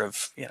some sort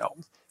of,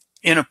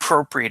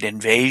 inappropriate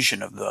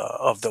invasion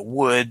of the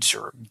woods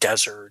or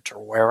desert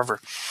or wherever,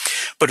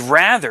 but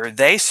rather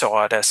they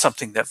saw it as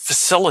something that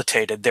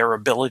facilitated their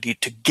ability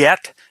to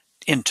get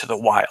into the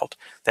wild.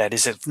 That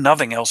is, if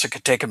nothing else, it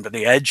could take them to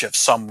the edge of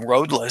some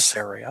roadless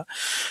area,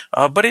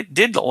 but it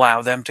did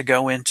allow them to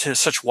go into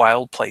such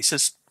wild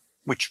places,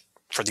 which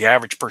for the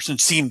average person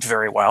seemed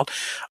very wild.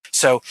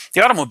 So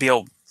the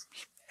automobile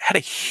had a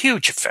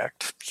huge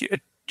effect,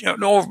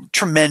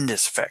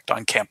 tremendous effect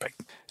on camping.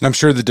 And I'm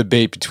sure the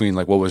debate between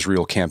what was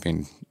real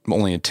camping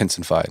only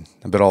intensified.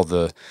 I bet all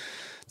the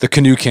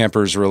canoe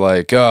campers were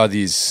like, "Oh,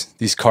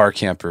 these car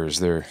campers,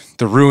 they're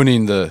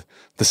ruining the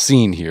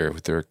scene here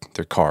with their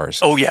cars."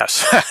 Oh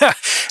yes,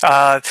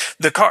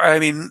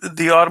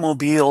 the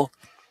automobile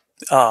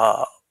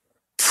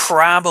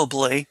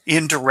probably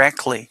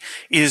indirectly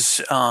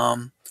is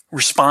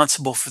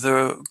responsible for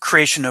the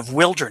creation of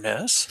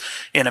wilderness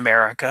in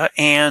America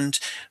and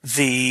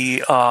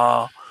the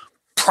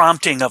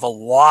prompting of a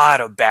lot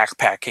of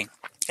backpacking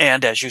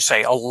and, as you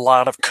say, a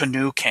lot of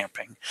canoe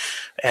camping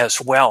as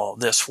well.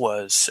 This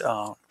was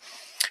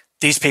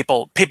these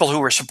people who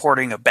were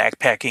supporting of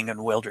backpacking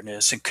and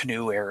wilderness and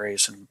canoe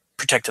areas and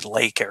protected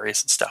lake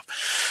areas and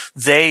stuff.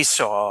 They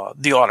saw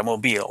the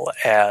automobile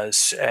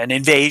as an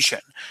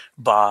invasion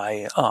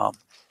by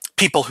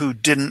people who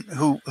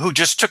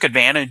just took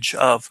advantage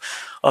of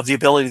the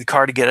ability of the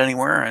car to get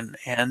anywhere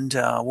and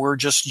were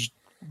just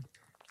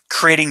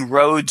creating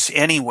roads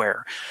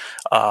anywhere,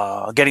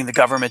 getting the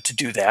government to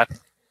do that.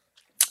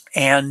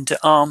 And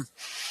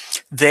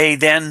they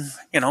then,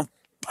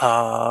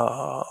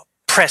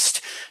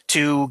 pressed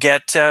to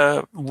get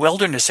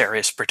wilderness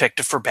areas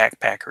protected for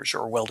backpackers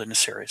or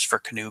wilderness areas for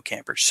canoe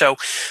campers. So,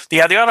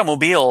 the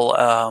automobile,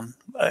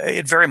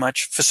 it very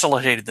much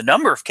facilitated the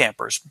number of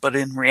campers, but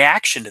in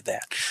reaction to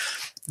that,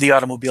 the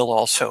automobile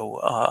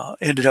also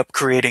ended up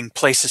creating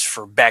places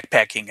for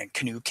backpacking and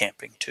canoe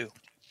camping too.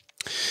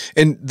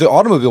 And the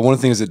automobile, one of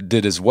the things it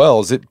did as well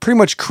is it pretty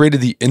much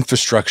created the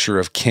infrastructure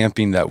of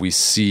camping that we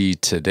see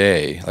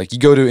today. Like you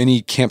go to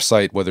any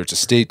campsite, whether it's a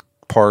state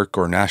park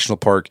or national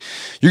park,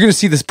 you're going to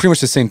see this pretty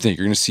much the same thing.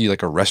 You're going to see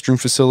like a restroom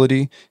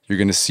facility. You're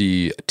going to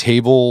see a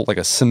table, like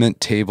a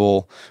cement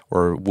table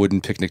or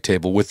wooden picnic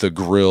table with a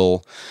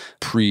grill,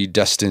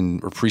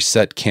 predestined or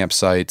preset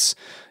campsites.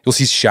 You'll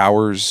see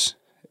showers,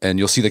 and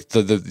you'll see like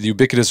the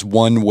ubiquitous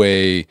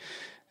one-way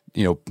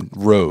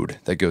road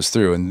that goes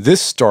through. And this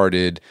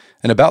started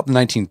in about the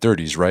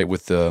 1930s, right?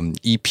 With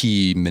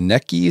E.P.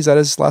 Meineke, is that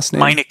his last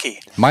name?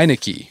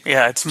 Meineke.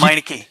 Yeah, it's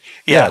Meineke.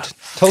 Yeah.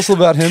 Tell us a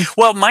little about him.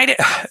 Well,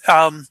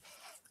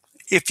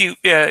 if you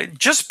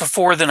just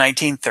before the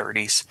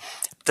 1930s,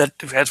 that,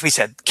 as we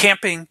said,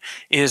 camping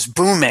is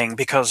booming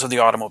because of the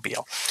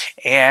automobile,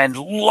 and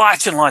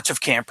lots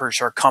of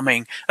campers are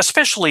coming,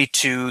 especially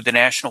to the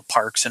national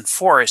parks and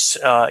forests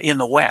in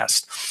the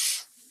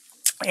West,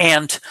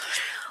 and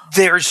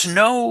there's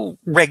no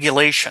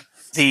regulation.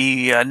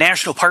 The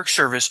National Park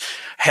Service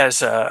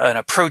has an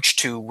approach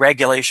to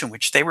regulation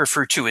which they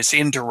refer to as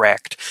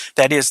indirect.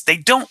 That is, they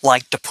don't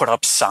like to put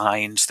up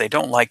signs. They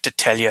don't like to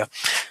tell you,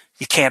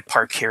 you can't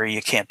park here,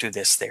 you can't do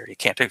this there, you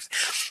can't do.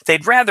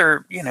 They'd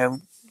rather,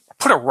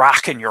 put a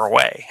rock in your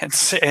way and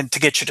to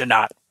get you to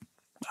not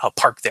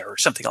park there or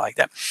something like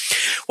that.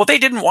 Well, they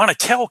didn't want to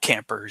tell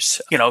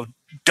campers,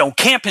 don't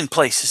camp in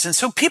places. And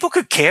so people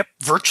could camp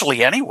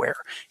virtually anywhere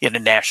in a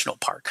national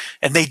park,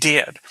 and they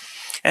did.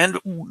 And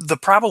the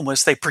problem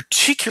was they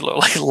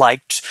particularly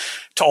liked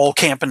to all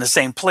camp in the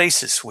same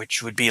places,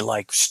 which would be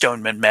like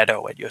Stoneman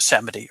Meadow at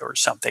Yosemite or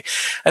something.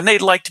 And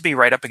they'd like to be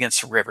right up against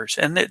the rivers.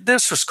 And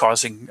this was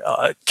causing,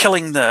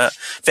 killing the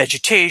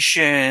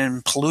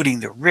vegetation, polluting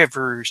the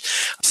rivers.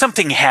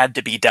 Something had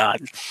to be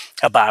done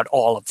about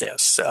all of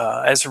this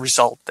as a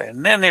result.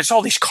 And then there's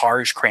all these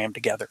cars crammed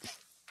together.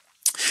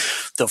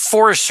 The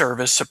Forest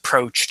Service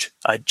approached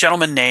a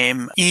gentleman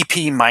named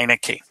E.P.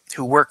 Meineke,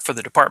 who worked for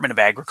the Department of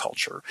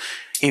Agriculture.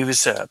 He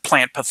was a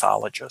plant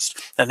pathologist.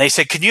 And they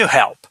said, can you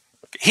help?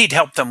 He'd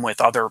help them with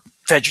other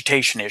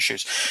vegetation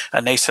issues.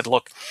 And they said,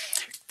 look,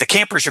 the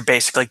campers are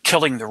basically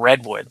killing the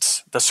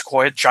redwoods,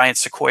 the giant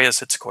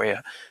sequoias at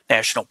Sequoia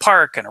National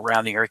Park and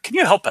around the area. Can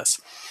you help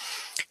us?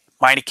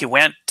 Meineke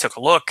went, took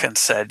a look, and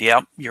said,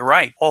 yeah, you're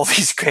right. All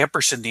these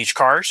campers in these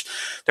cars,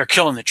 they're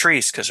killing the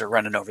trees because they're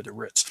running over the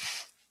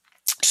roots.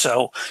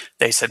 So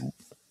they said,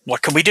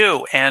 what can we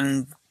do?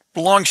 And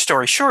long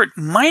story short,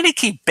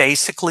 Meineke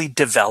basically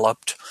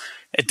designed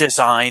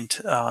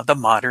the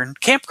modern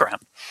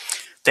campground.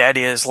 That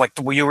is, like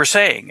you were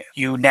saying,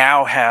 you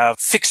now have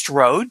fixed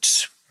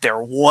roads. They're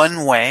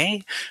one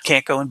way,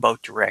 can't go in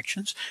both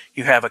directions.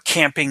 You have a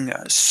camping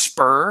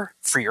spur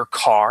for your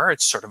car.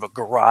 It's sort of a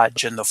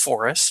garage in the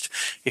forest,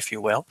 if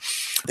you will.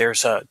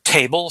 There's a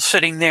table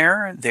sitting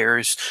there.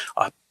 There's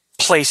a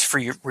place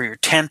for where your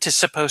tent is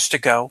supposed to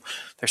go.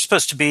 There's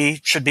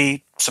should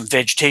be some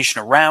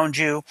vegetation around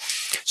you.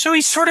 So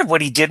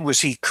what he did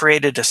was he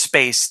created a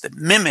space that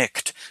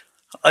mimicked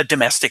a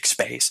domestic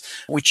space,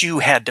 which you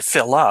had to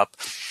fill up.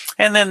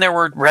 And then there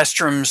were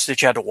restrooms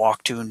that you had to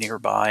walk to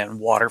nearby and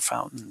water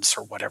fountains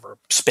or whatever,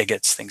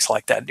 spigots, things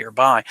like that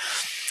nearby.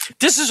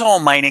 This is all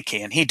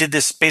Meineke, and he did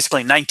this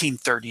basically in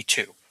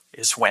 1932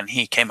 is when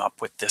he came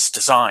up with this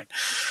design,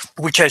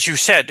 which, as you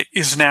said,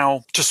 is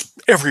now just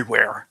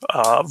everywhere.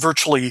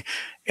 Virtually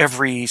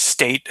every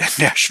state and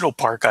national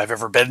park I've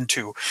ever been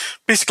to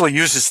basically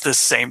uses this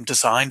same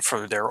design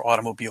for their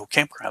automobile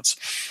campgrounds.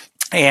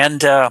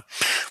 And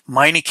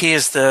Meineke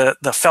is the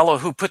fellow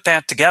who put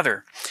that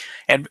together.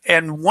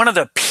 And one of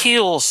the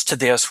appeals to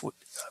this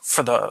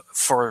for the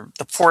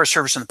Forest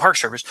Service and the Park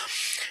Service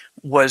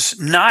was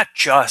not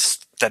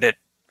just that it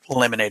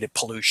eliminated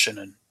pollution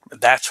and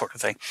that sort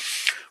of thing,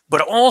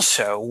 but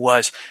also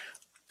was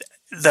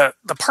the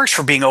parks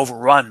were being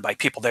overrun by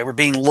people. They were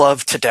being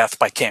loved to death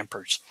by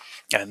campers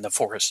in the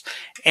forest.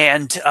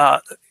 And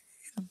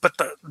but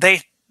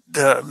the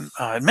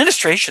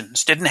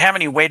administrations didn't have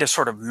any way to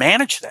sort of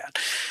manage that.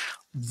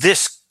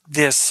 This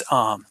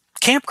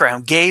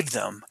campground gave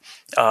them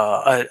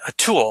a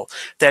tool.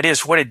 That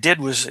is, what it did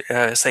was,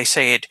 as they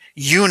say, it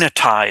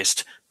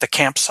unitized the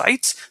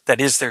campsites.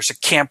 That is, there's a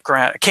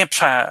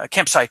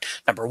campsite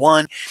number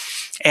one,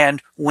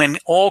 and when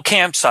all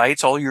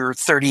campsites, all your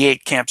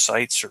 38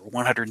 campsites or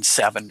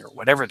 107 or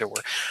whatever there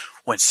were,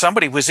 when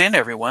somebody was in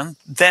everyone,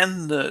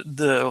 then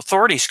the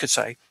authorities could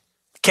say,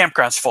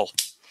 campground's full.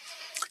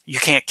 You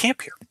can't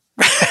camp here.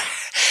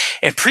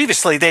 And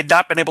previously, they'd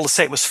not been able to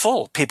say it was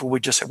full. People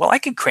would just say, well, I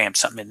can cram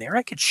something in there.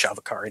 I could shove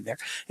a car in there.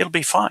 It'll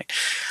be fine.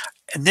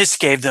 And this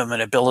gave them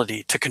an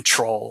ability to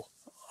control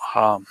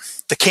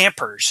the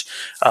campers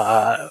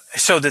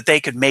so that they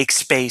could make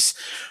space.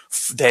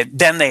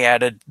 Then they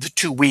added the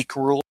 2-week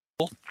rule,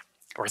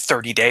 or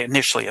 30-day,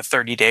 initially a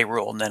 30-day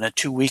rule, and then a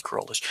 2-week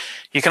rule. Is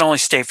you can only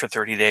stay for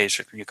 30 days,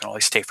 or you can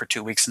only stay for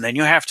 2 weeks, and then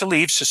you have to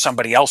leave so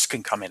somebody else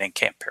can come in and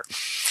camp here.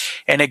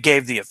 And it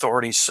gave the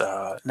authorities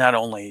not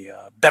only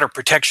better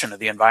protection of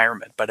the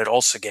environment, but it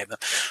also gave them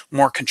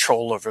more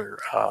control over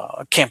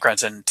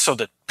campgrounds, and so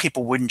that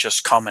people wouldn't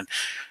just come and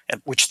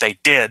which they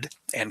did,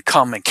 and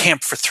come and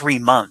camp for 3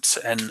 months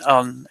and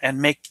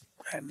make,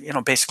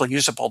 basically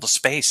use up all the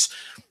space.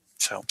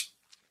 So.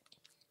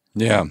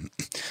 Yeah.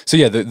 So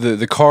yeah,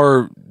 the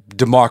car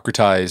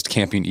democratized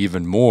camping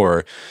even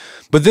more.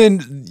 But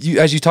then,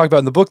 as you talk about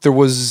in the book, there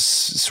was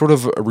sort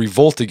of a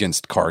revolt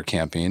against car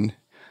camping,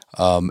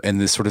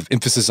 and this sort of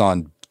emphasis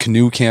on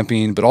canoe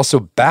camping, but also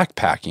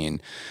backpacking.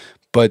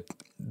 But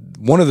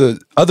one of the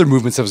other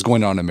movements that was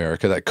going on in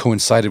America that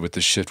coincided with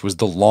this shift was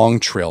the long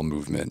trail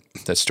movement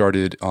that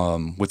started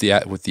with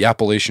the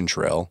Appalachian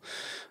Trail.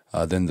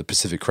 Then the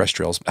Pacific Crest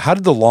Trails. How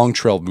did the long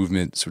trail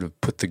movement sort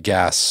of put the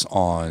gas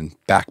on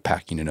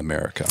backpacking in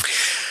America?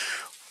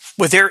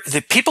 Well,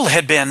 the people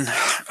had been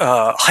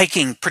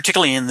hiking,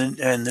 particularly in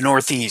the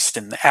Northeast,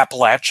 in the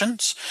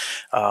Appalachians.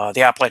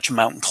 The Appalachian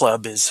Mountain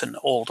Club is an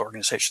old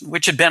organization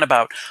which had been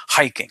about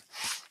hiking,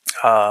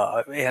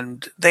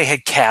 and they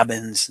had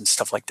cabins and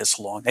stuff like this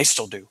they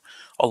still do,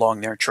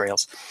 along their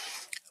trails.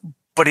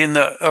 But in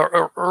the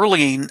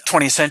early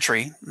 20th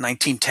century,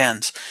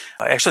 1910s,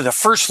 actually the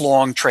first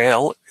long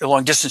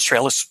distance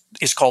trail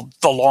is called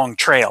the Long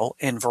Trail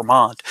in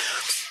Vermont.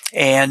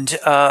 And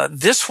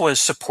this was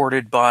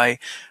supported by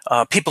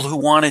people who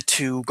wanted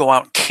to go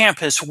out and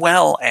camp as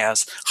well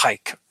as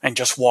hike and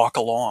just walk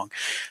along.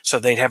 So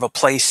they'd have a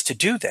place to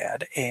do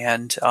that.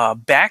 And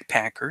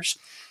backpackers,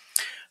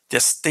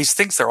 these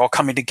things, they're all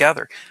coming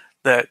together.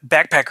 The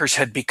backpackers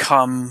had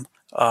become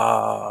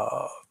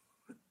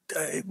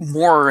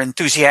more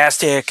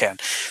enthusiastic, and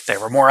they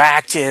were more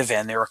active,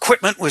 and their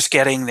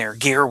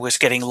gear was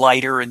getting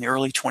lighter in the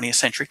early 20th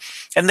century,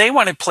 and they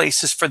wanted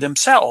places for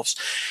themselves.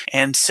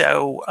 And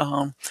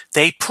so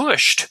they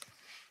pushed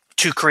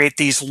to create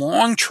these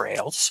long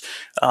trails.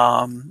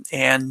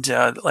 And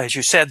as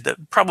you said,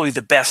 probably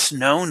the best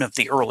known of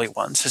the early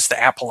ones is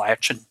the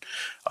Appalachian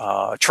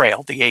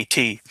Trail, the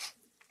AT.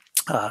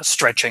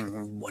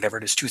 Stretching, whatever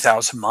it is,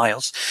 2,000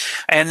 miles.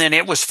 And then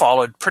it was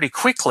followed pretty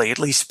quickly, at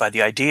least by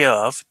the idea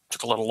of,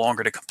 took a little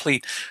longer to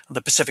complete,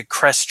 the Pacific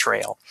Crest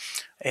Trail.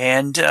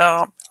 And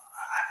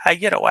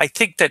I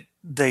think that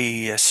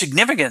the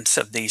significance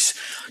of these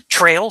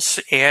trails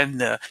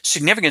and the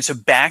significance of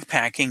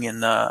backpacking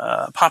in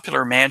the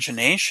popular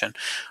imagination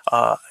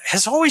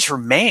has always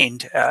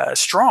remained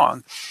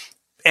strong.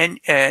 And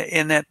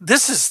in that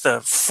this is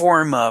the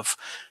form of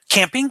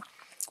camping,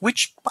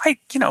 which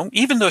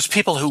even those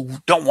people who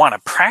don't want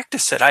to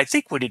practice it, I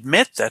think would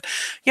admit that,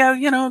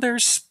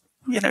 there's,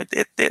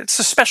 it's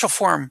a special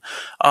form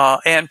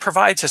and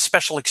provides a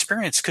special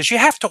experience because you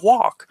have to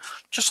walk,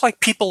 just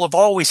like people have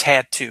always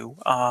had to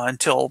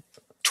until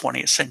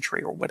 20th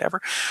century or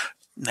whatever.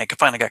 And they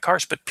finally got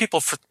cars, but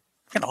people for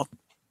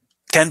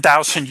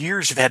 10,000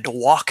 years have had to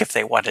walk if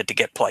they wanted to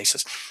get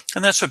places,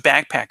 and that's what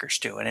backpackers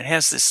do, and it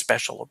has this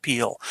special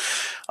appeal.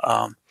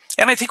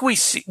 And I think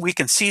we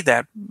can see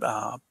that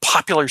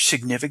popular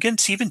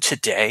significance even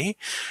today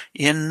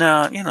in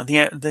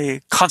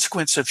the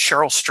consequence of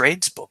Cheryl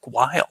Strayed's book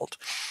Wild,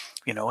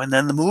 and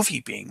then the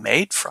movie being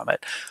made from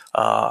it.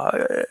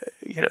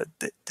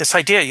 This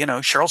idea,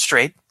 Cheryl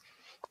Strayed,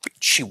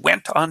 she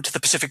went onto the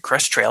Pacific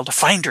Crest Trail to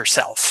find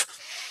herself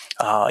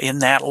in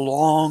that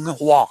long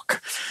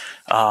walk.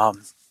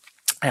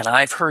 And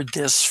I've heard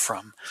this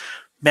from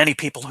many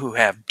people who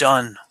have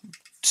done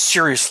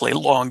seriously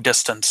long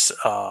distance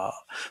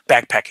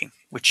backpacking,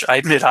 which I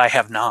admit I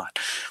have not.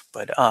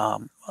 But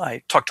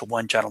I talked to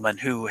one gentleman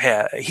who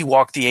he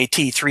walked the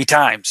AT 3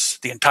 times,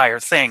 the entire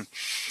thing.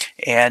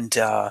 And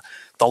the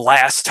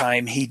last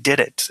time he did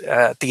it,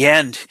 at the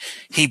end,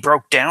 he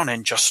broke down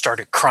and just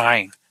started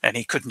crying, and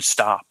he couldn't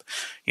stop,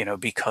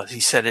 because he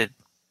said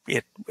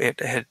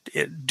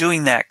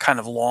doing that kind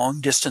of long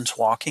distance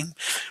walking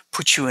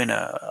puts you in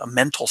a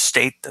mental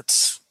state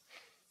that's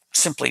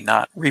simply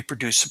not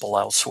reproducible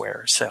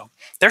elsewhere. So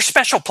they're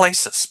special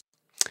places.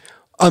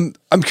 I'm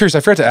curious. I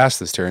forgot to ask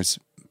this, Terence,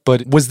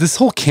 but was this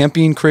whole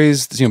camping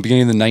craze,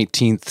 beginning of the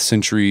 19th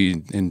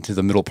century into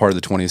the middle part of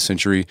the 20th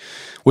century,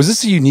 was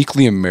this a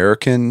uniquely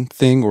American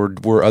thing, or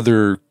were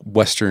other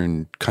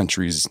Western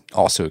countries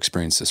also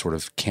experiencing this sort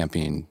of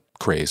camping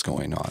craze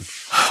going on?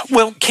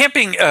 Well,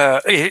 camping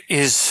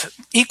is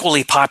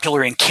equally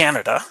popular in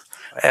Canada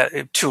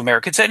to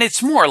Americans, and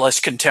it's more or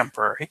less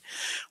contemporary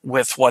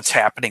with what's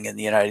happening in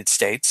the United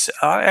States.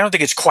 I don't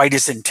think it's quite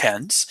as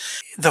intense.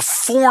 The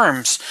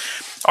forms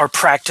are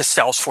practiced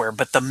elsewhere,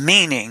 but the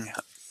meaning,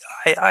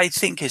 I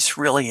think, is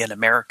really an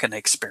American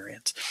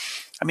experience.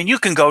 I mean, you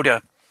can go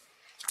to,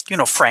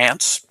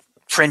 France.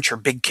 French are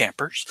big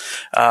campers,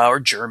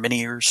 or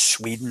Germany or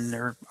Sweden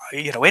or,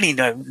 any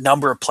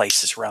number of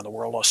places around the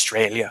world,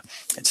 Australia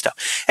and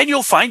stuff. And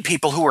you'll find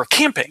people who are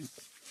camping.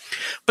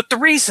 But the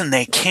reason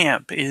they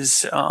camp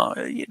is,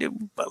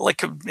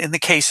 like in the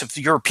case of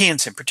the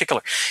Europeans in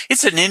particular,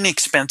 it's an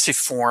inexpensive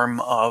form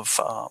of,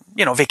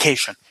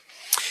 vacation.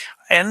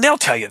 And they'll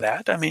tell you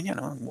that. I mean,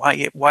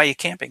 why are you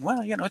camping?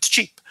 Well, it's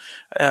cheap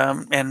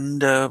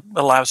and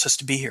allows us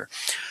to be here.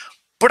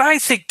 But I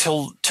think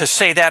to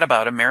say that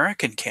about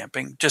American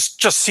camping,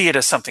 just see it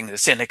as something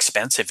that's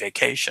inexpensive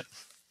vacation,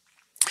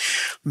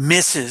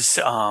 misses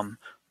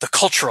the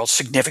cultural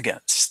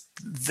significance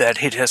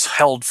that it has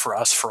held for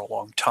us for a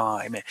long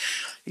time.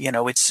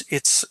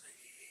 It's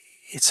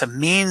a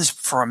means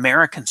for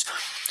Americans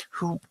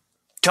who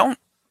don't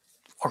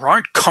or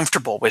aren't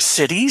comfortable with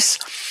cities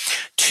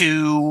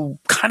to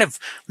kind of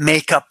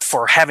make up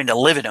for having to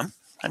live in them.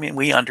 I mean,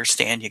 we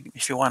understand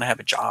if you want to have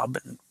a job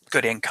and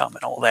good income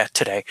and all that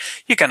today,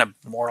 you're going to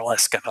more or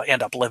less going to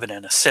end up living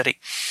in a city.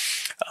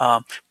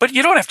 But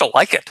you don't have to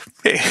like it.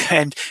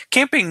 And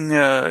camping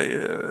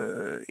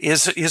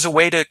is a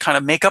way to kind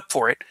of make up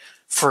for it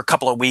for a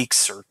couple of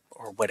weeks or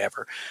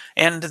whatever.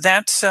 And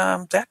that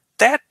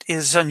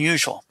is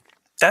unusual.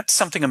 That's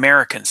something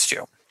Americans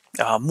do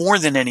more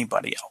than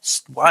anybody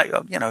else. Why?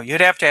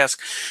 You'd have to ask,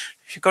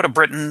 if you go to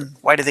Britain,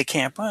 why do they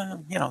camp?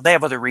 Well, they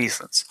have other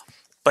reasons,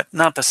 but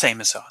not the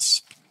same as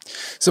us.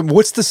 So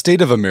what's the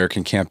state of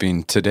American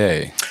camping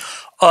today?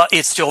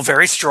 It's still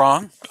very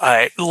strong.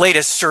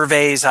 Latest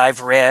surveys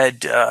I've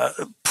read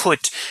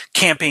put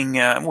camping,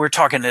 we're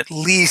talking at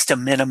least a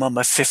minimum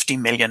of 50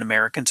 million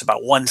Americans,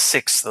 about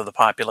 1/6 of the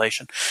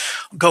population,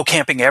 go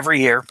camping every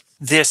year.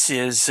 This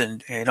is,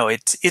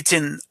 it's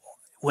in,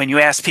 when you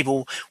ask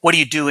people, what do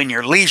you do in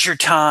your leisure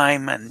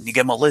time? And you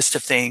give them a list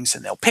of things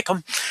and they'll pick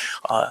them.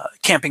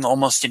 Camping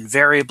almost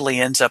invariably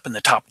ends up in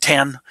the top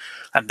 10.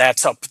 And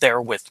that's up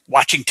there with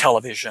watching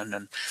television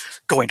and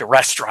going to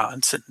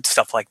restaurants and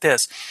stuff like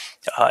this.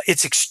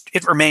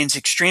 It remains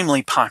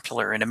extremely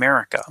popular in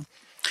America.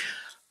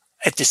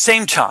 At the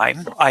same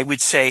time, I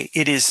would say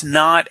it is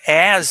not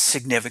as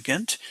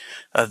significant.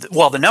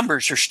 While the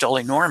numbers are still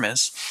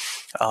enormous,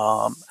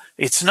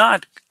 it's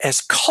not as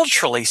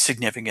culturally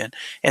significant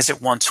as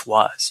it once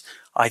was.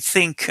 I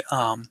think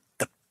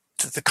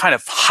the kind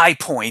of high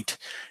point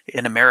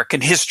in American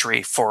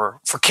history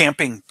for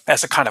camping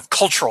as a kind of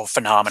cultural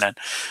phenomenon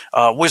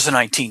was the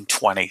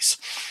 1920s.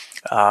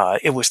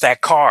 It was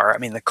that car. I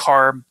mean, the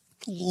car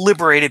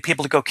liberated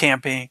people to go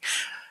camping.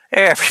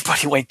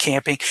 Everybody went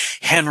camping.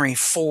 Henry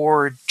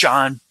Ford,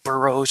 John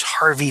Burroughs,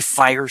 Harvey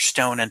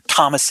Firestone, and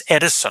Thomas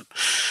Edison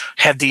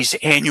had these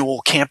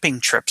annual camping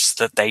trips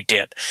that they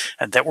did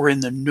and that were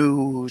in the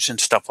news and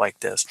stuff like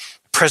this.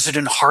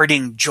 President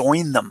Harding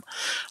joined them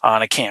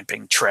on a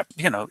camping trip.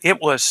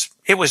 It was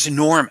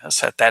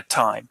enormous at that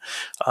time.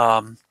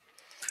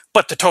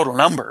 But the total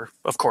number,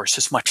 of course,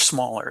 is much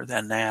smaller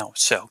than now.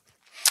 So,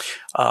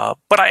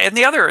 and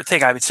the other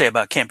thing I would say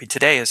about camping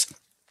today is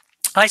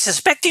I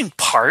suspect in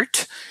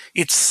part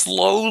it's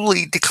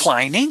slowly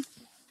declining,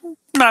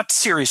 not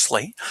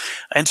seriously,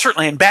 and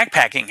certainly in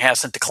backpacking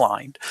hasn't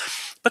declined.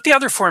 But the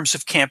other forms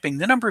of camping,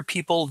 the number of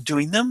people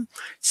doing them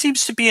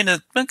seems to be in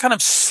a kind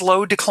of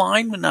slow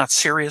decline, but not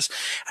serious.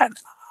 And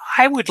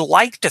I would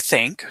like to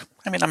think,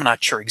 I'm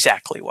not sure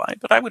exactly why,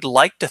 but I would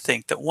like to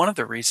think that one of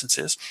the reasons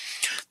is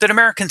that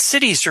American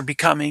cities are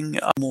becoming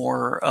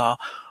more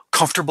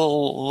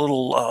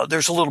comfortable,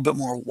 there's a little bit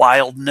more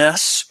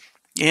wildness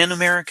in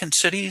American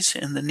cities,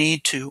 and the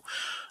need to,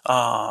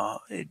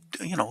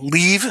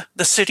 leave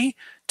the city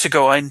to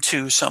go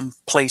into some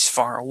place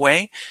far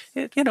away,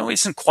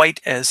 isn't quite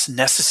as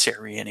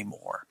necessary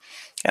anymore.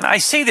 And I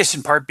say this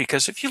in part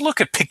because if you look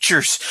at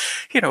pictures,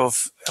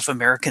 of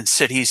American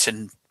cities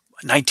in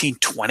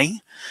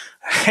 1920,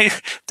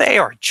 they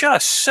are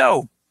just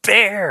so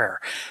bare.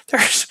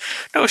 There's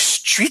no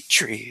street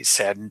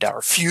trees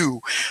or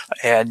few,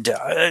 and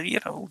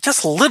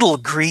just little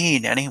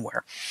green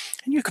anywhere.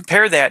 And you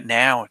compare that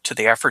now to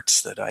the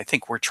efforts that I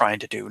think we're trying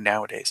to do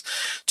nowadays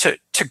to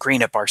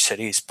green up our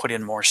cities, put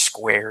in more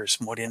squares,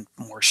 put in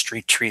more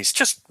street trees,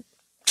 just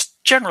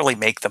generally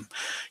make them,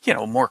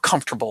 more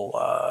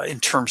comfortable in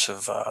terms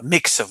of a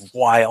mix of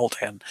wild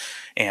and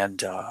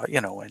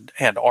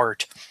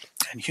art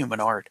and human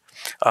art.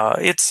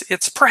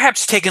 It's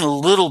perhaps taken a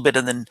little bit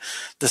of the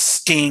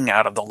sting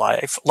out of the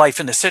life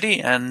in the city,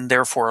 and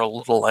therefore a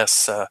little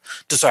less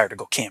desire to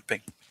go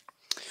camping.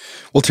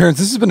 Well, Terence,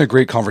 this has been a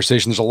great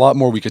conversation. There's a lot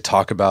more we could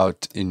talk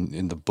about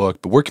in the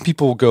book, but where can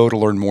people go to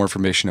learn more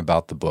information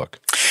about the book?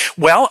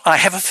 Well, I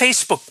have a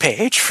Facebook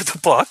page for the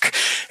book,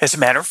 as a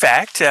matter of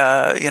fact,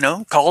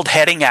 called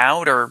Heading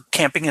Out or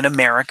Camping in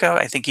America.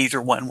 I think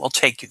either one will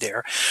take you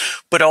there.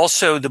 But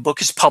also the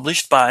book is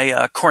published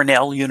by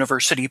Cornell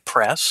University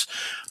Press,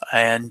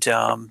 and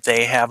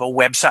they have a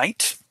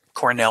website,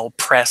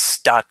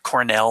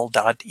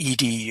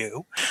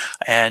 cornellpress.cornell.edu,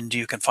 and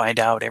you can find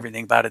out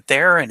everything about it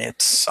there. And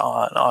it's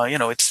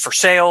it's for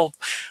sale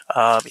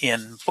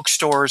in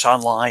bookstores,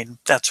 online,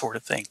 that sort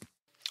of thing.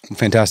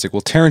 Fantastic.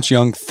 Well, Terence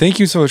Young, thank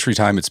you so much for your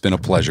time. It's been a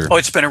pleasure. Oh,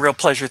 it's been a real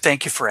pleasure.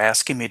 Thank you for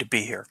asking me to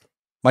be here.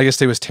 My guest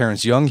today was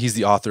Terence Young. He's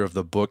the author of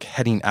the book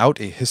Heading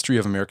Out, A History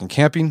of American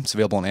Camping. It's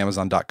available on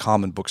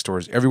Amazon.com and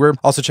bookstores everywhere.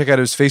 Also, check out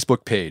his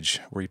Facebook page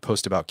where he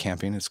posts about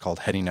camping. It's called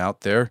Heading Out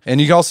there. And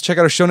you can also check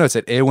out our show notes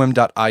at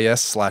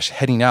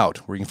aom.is/headingout,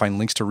 where you can find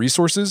links to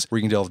resources where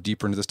you can delve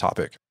deeper into this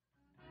topic.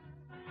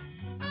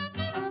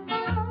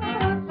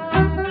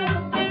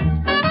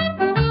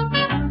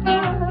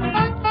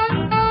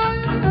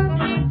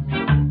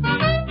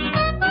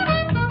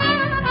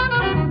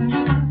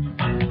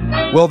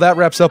 Well, that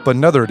wraps up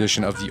another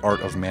edition of the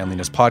Art of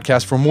Manliness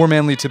podcast. For more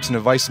manly tips and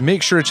advice,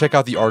 make sure to check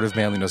out the Art of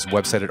Manliness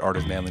website at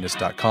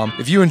artofmanliness.com.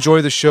 If you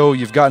enjoy the show,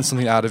 you've gotten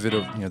something out of it,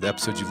 or the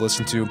episodes you've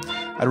listened to,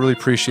 I'd really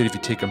appreciate if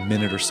you take a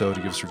minute or so to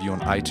give us a review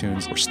on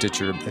iTunes or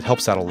Stitcher. It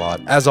helps out a lot.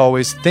 As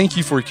always, thank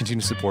you for your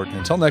continued support. And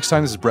until next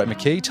time, this is Brett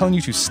McKay telling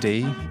you to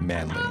stay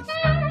manly.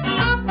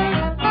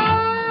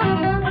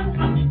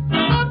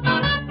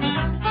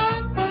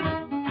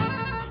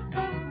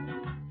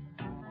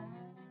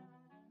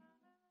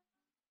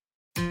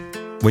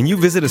 When you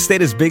visit a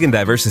state as big and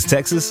diverse as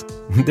Texas,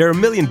 there are a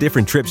million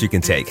different trips you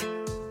can take.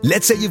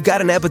 Let's say you've got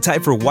an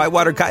appetite for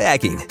whitewater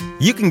kayaking.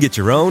 You can get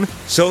your own,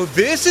 so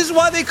this is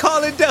why they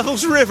call it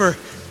Devil's River,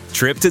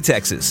 trip to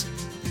Texas.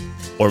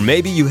 Or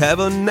maybe you have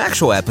an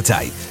actual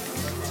appetite.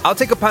 I'll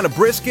take a pound of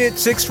brisket,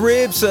 6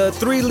 ribs,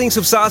 3 links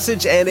of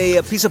sausage, and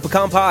a piece of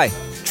pecan pie.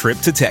 Trip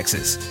to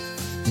Texas.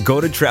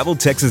 Go to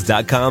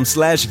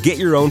traveltexas.com/get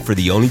your own for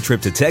the only trip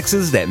to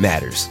Texas that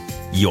matters.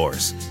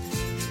 Yours.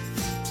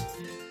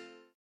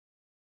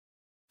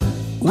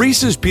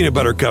 Reese's peanut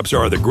butter cups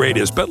are the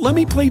greatest, but let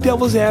me play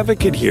devil's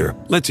advocate here.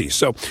 Let's see.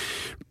 So,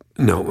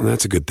 no,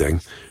 that's a good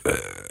thing.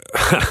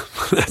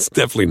 That's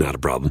definitely not a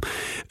problem.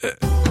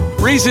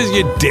 Reese's,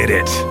 you did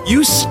it.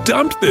 You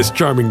stumped this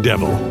charming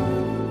devil.